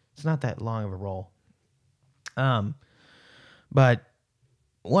 It's not that long of a role. But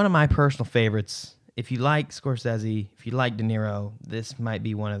one of my personal favorites, if you like Scorsese, if you like De Niro, this might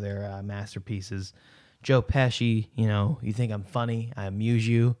be one of their masterpieces. Joe Pesci, you think I'm funny, I amuse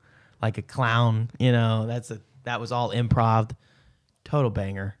you like a clown, that was all improv. Total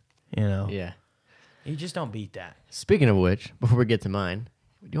banger, Yeah. You just don't beat that. Speaking of which, before we get to mine,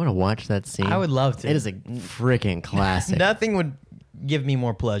 do you want to watch that scene? I would love to. It is a freaking classic. Nothing would give me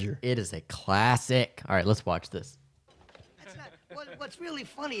more pleasure. It is a classic. All right, let's watch this. That's not, what's really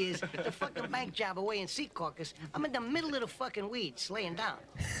funny is the fucking bank job away in Sea Caucus. I'm in the middle of the fucking weeds, laying down.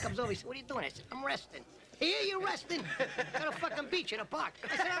 Comes over, he said, "What are you doing?" I said, "I'm resting." "Here, you're resting?" "Got a fucking beach in a park."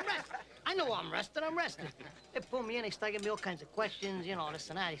 I said, "I'm resting." "I know I'm resting. They pull me in, they start giving me all kinds of questions, this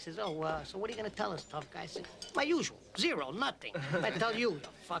and that. He says, "Oh, so what are you gonna tell us, tough guy?" I said, "My usual, zero, nothing. I tell you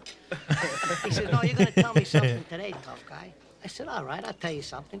fuck." He says, "No, you're gonna tell me something today, tough guy." I said, "All right, I'll tell you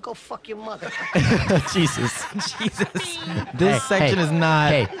something. Go fuck your mother." Jesus. This section is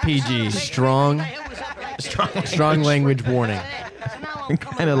not PG. Strong language warning.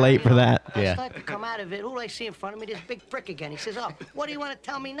 Kind of late for that. Yeah. I start to come out of it. Who do I see in front of me? This big prick again. He says, "Oh, what do you want to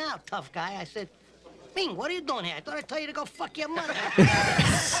tell me now, tough guy?" I said, "Ming, what are you doing here? I thought I'd tell you to go fuck your mother."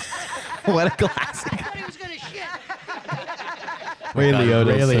 What a classic. I thought he was gonna shit. Ray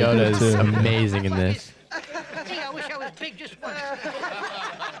Liotta is amazing in this. Gee, I wish I was big just once.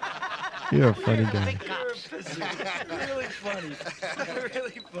 You're a funny guy. Big cops. Really funny.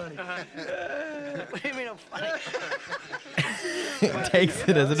 Really funny. What do you mean I'm funny? Takes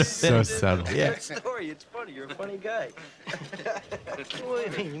it as an So offense. subtle. Yeah. Good story. It's funny. You're a funny guy. What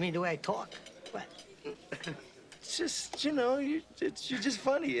do you mean? You mean the way I talk? What? It's just, you're just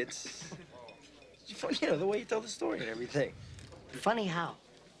funny. It's funny, the way you tell the story and everything. Funny how?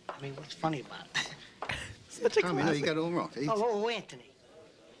 I mean, what's funny about it? Such a Tommy, no, classic. you got it all wrong. He's- Oh, Anthony.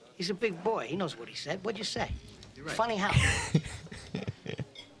 He's a big boy. He knows what he said. What'd you say? You're right. Funny how?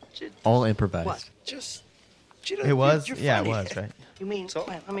 All improvised. What? Just, It was? You're Yeah, it funny. was, right? You mean, So?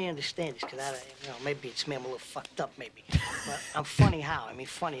 well, let me understand this, because maybe it's me, I'm a little fucked up, maybe. But I'm funny how? I mean,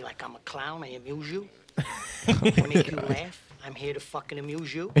 funny like I'm a clown, I amuse you? To make you laugh. I'm here to fucking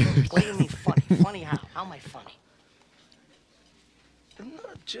amuse you. What do you mean funny? Funny how? How am I funny?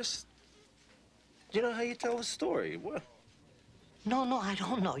 Not just, you know how you tell a story. What? No, I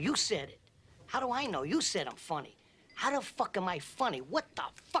don't know. You said it. How do I know? You said I'm funny. How the fuck am I funny? What the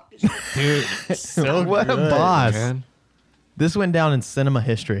fuck is Dude, so What a good, boss. man. This went down in cinema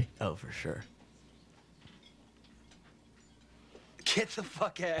history. Oh, for sure. Get the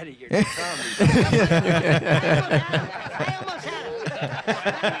fuck out of here. You're comedy. I almost had it.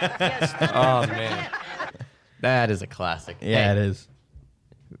 Yes, Oh, man. That is a classic. Yeah, Hey, it is.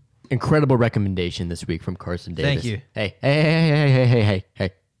 Incredible recommendation this week from Carson Davis. Thank you. Hey.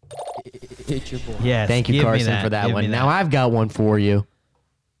 It's your boy. Yes. Thank you, give me Carson, for that give me one. Now I've got one for you.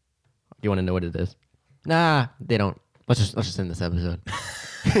 You want to know what it is? Nah, they don't. Let's just end this episode.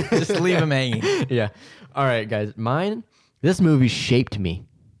 just leave him hanging. Yeah. All right, guys. Mine. This movie shaped me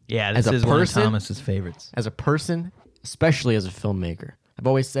Yeah, this As a is one of person- Thomas's favorites. as a person, especially as a filmmaker. I've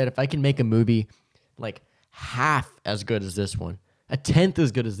always said if I can make a movie like half as good as this one, a tenth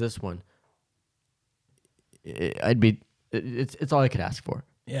as good as this one, I'd be. It's all I could ask for.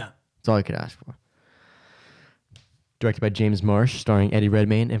 Yeah. It's all I could ask for. Directed by James Marsh, starring Eddie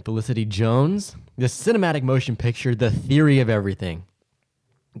Redmayne and Felicity Jones. The cinematic motion picture, The Theory of Everything.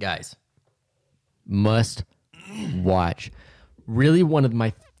 Guys, must watch. Really one of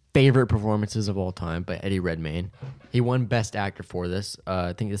my favorite performances of all time by Eddie Redmayne. He won Best Actor for this.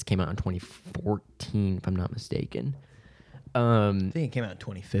 I think this came out in 2014, if I'm not mistaken. I think it came out in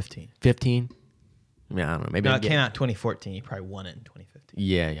 2015. 15? Yeah, I don't know. Maybe No, I'm it getting- came out in 2014. You probably won it in 2015.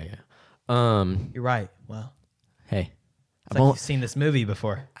 Yeah. You're right. Wow. Hey, It's like you've seen this movie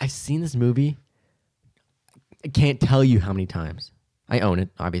before. I've seen this movie. I can't tell you how many times. I own it.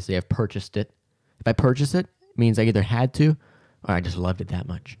 Obviously, I've purchased it. If I purchase it, it means I either had to or I just loved it that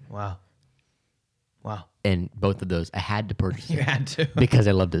much. Wow. And both of those, I had to purchase You it had to. because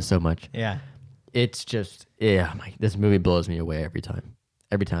I loved it so much. Yeah. It's just, this movie blows me away every time.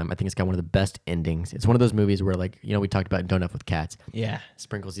 Every time. I think it's got one of the best endings. It's one of those movies where, like, we talked about Don't F with Cats. Yeah.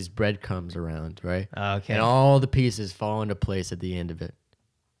 Sprinkles these breadcrumbs around, right? Okay. And all the pieces fall into place at the end of it.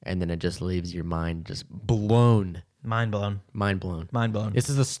 And then it just leaves your mind just blown. Mind blown. Mind blown. Mind blown. This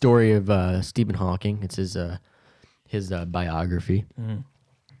is the story of Stephen Hawking. It's his biography.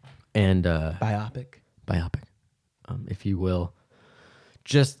 And Biopic. biopic, if you will.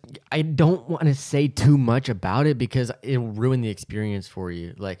 Just, I don't want to say too much about it because it'll ruin the experience for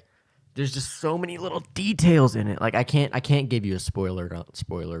you. Like, there's just so many little details in it. Like, I can't give you a spoiler alert.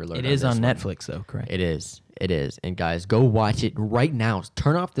 It is on this one. Netflix, though, correct? It is. And guys, go watch it right now.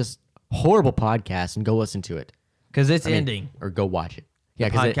 Turn off this horrible podcast and go listen to it. Because it's ending. Or go watch it. Yeah,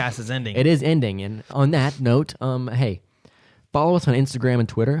 The 'cause podcast is ending. It is ending. And on that note, hey, follow us on Instagram and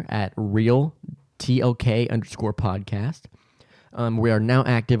Twitter at realtok_podcast. We are now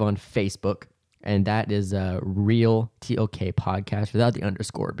active on Facebook, and that is Real TOK Podcast without the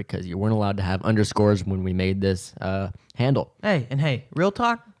underscore because you weren't allowed to have underscores when we made this handle. Hey, Real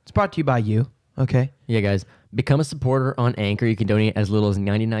Talk, it's brought to you by you. Okay. Yeah, guys, become a supporter on Anchor. You can donate as little as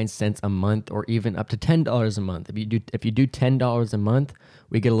 99 cents a month or even up to $10 a month. If you do $10 a month,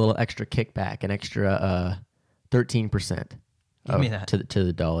 we get a little extra kickback, an extra 13%. Give me that. To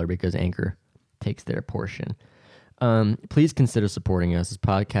the dollar because Anchor takes their portion. Please consider supporting us. This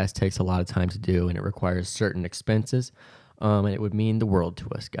podcast takes a lot of time to do, and it requires certain expenses, and it would mean the world to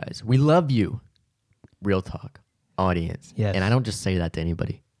us, guys. We love you, Real Talk audience. Yes. And I don't just say that to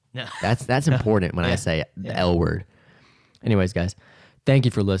anybody. No. That's important when I Yeah. say the Yeah. L word. Anyways, guys, thank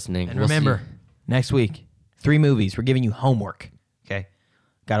you for listening. And We'll see remember, you- next week, 3 movies. We're giving you homework. Okay.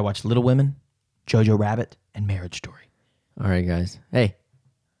 Got to watch Little Women, Jojo Rabbit, and Marriage Story. All right, guys. Hey,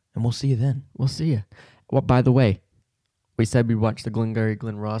 And we'll see you then. we'll see you. Well, by the way, we said we'd watch the Glengarry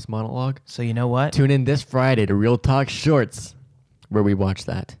Glen Ross monologue. So you know what? Tune in this Friday to Real Talk Shorts, where we watch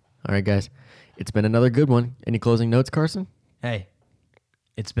that. All right, guys. It's been another good one. Any closing notes, Carson? Hey,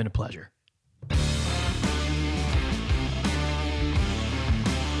 it's been a pleasure.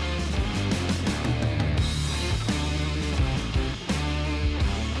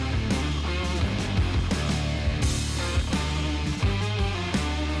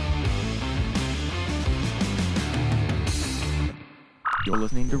 You're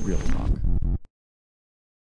listening to Real Talk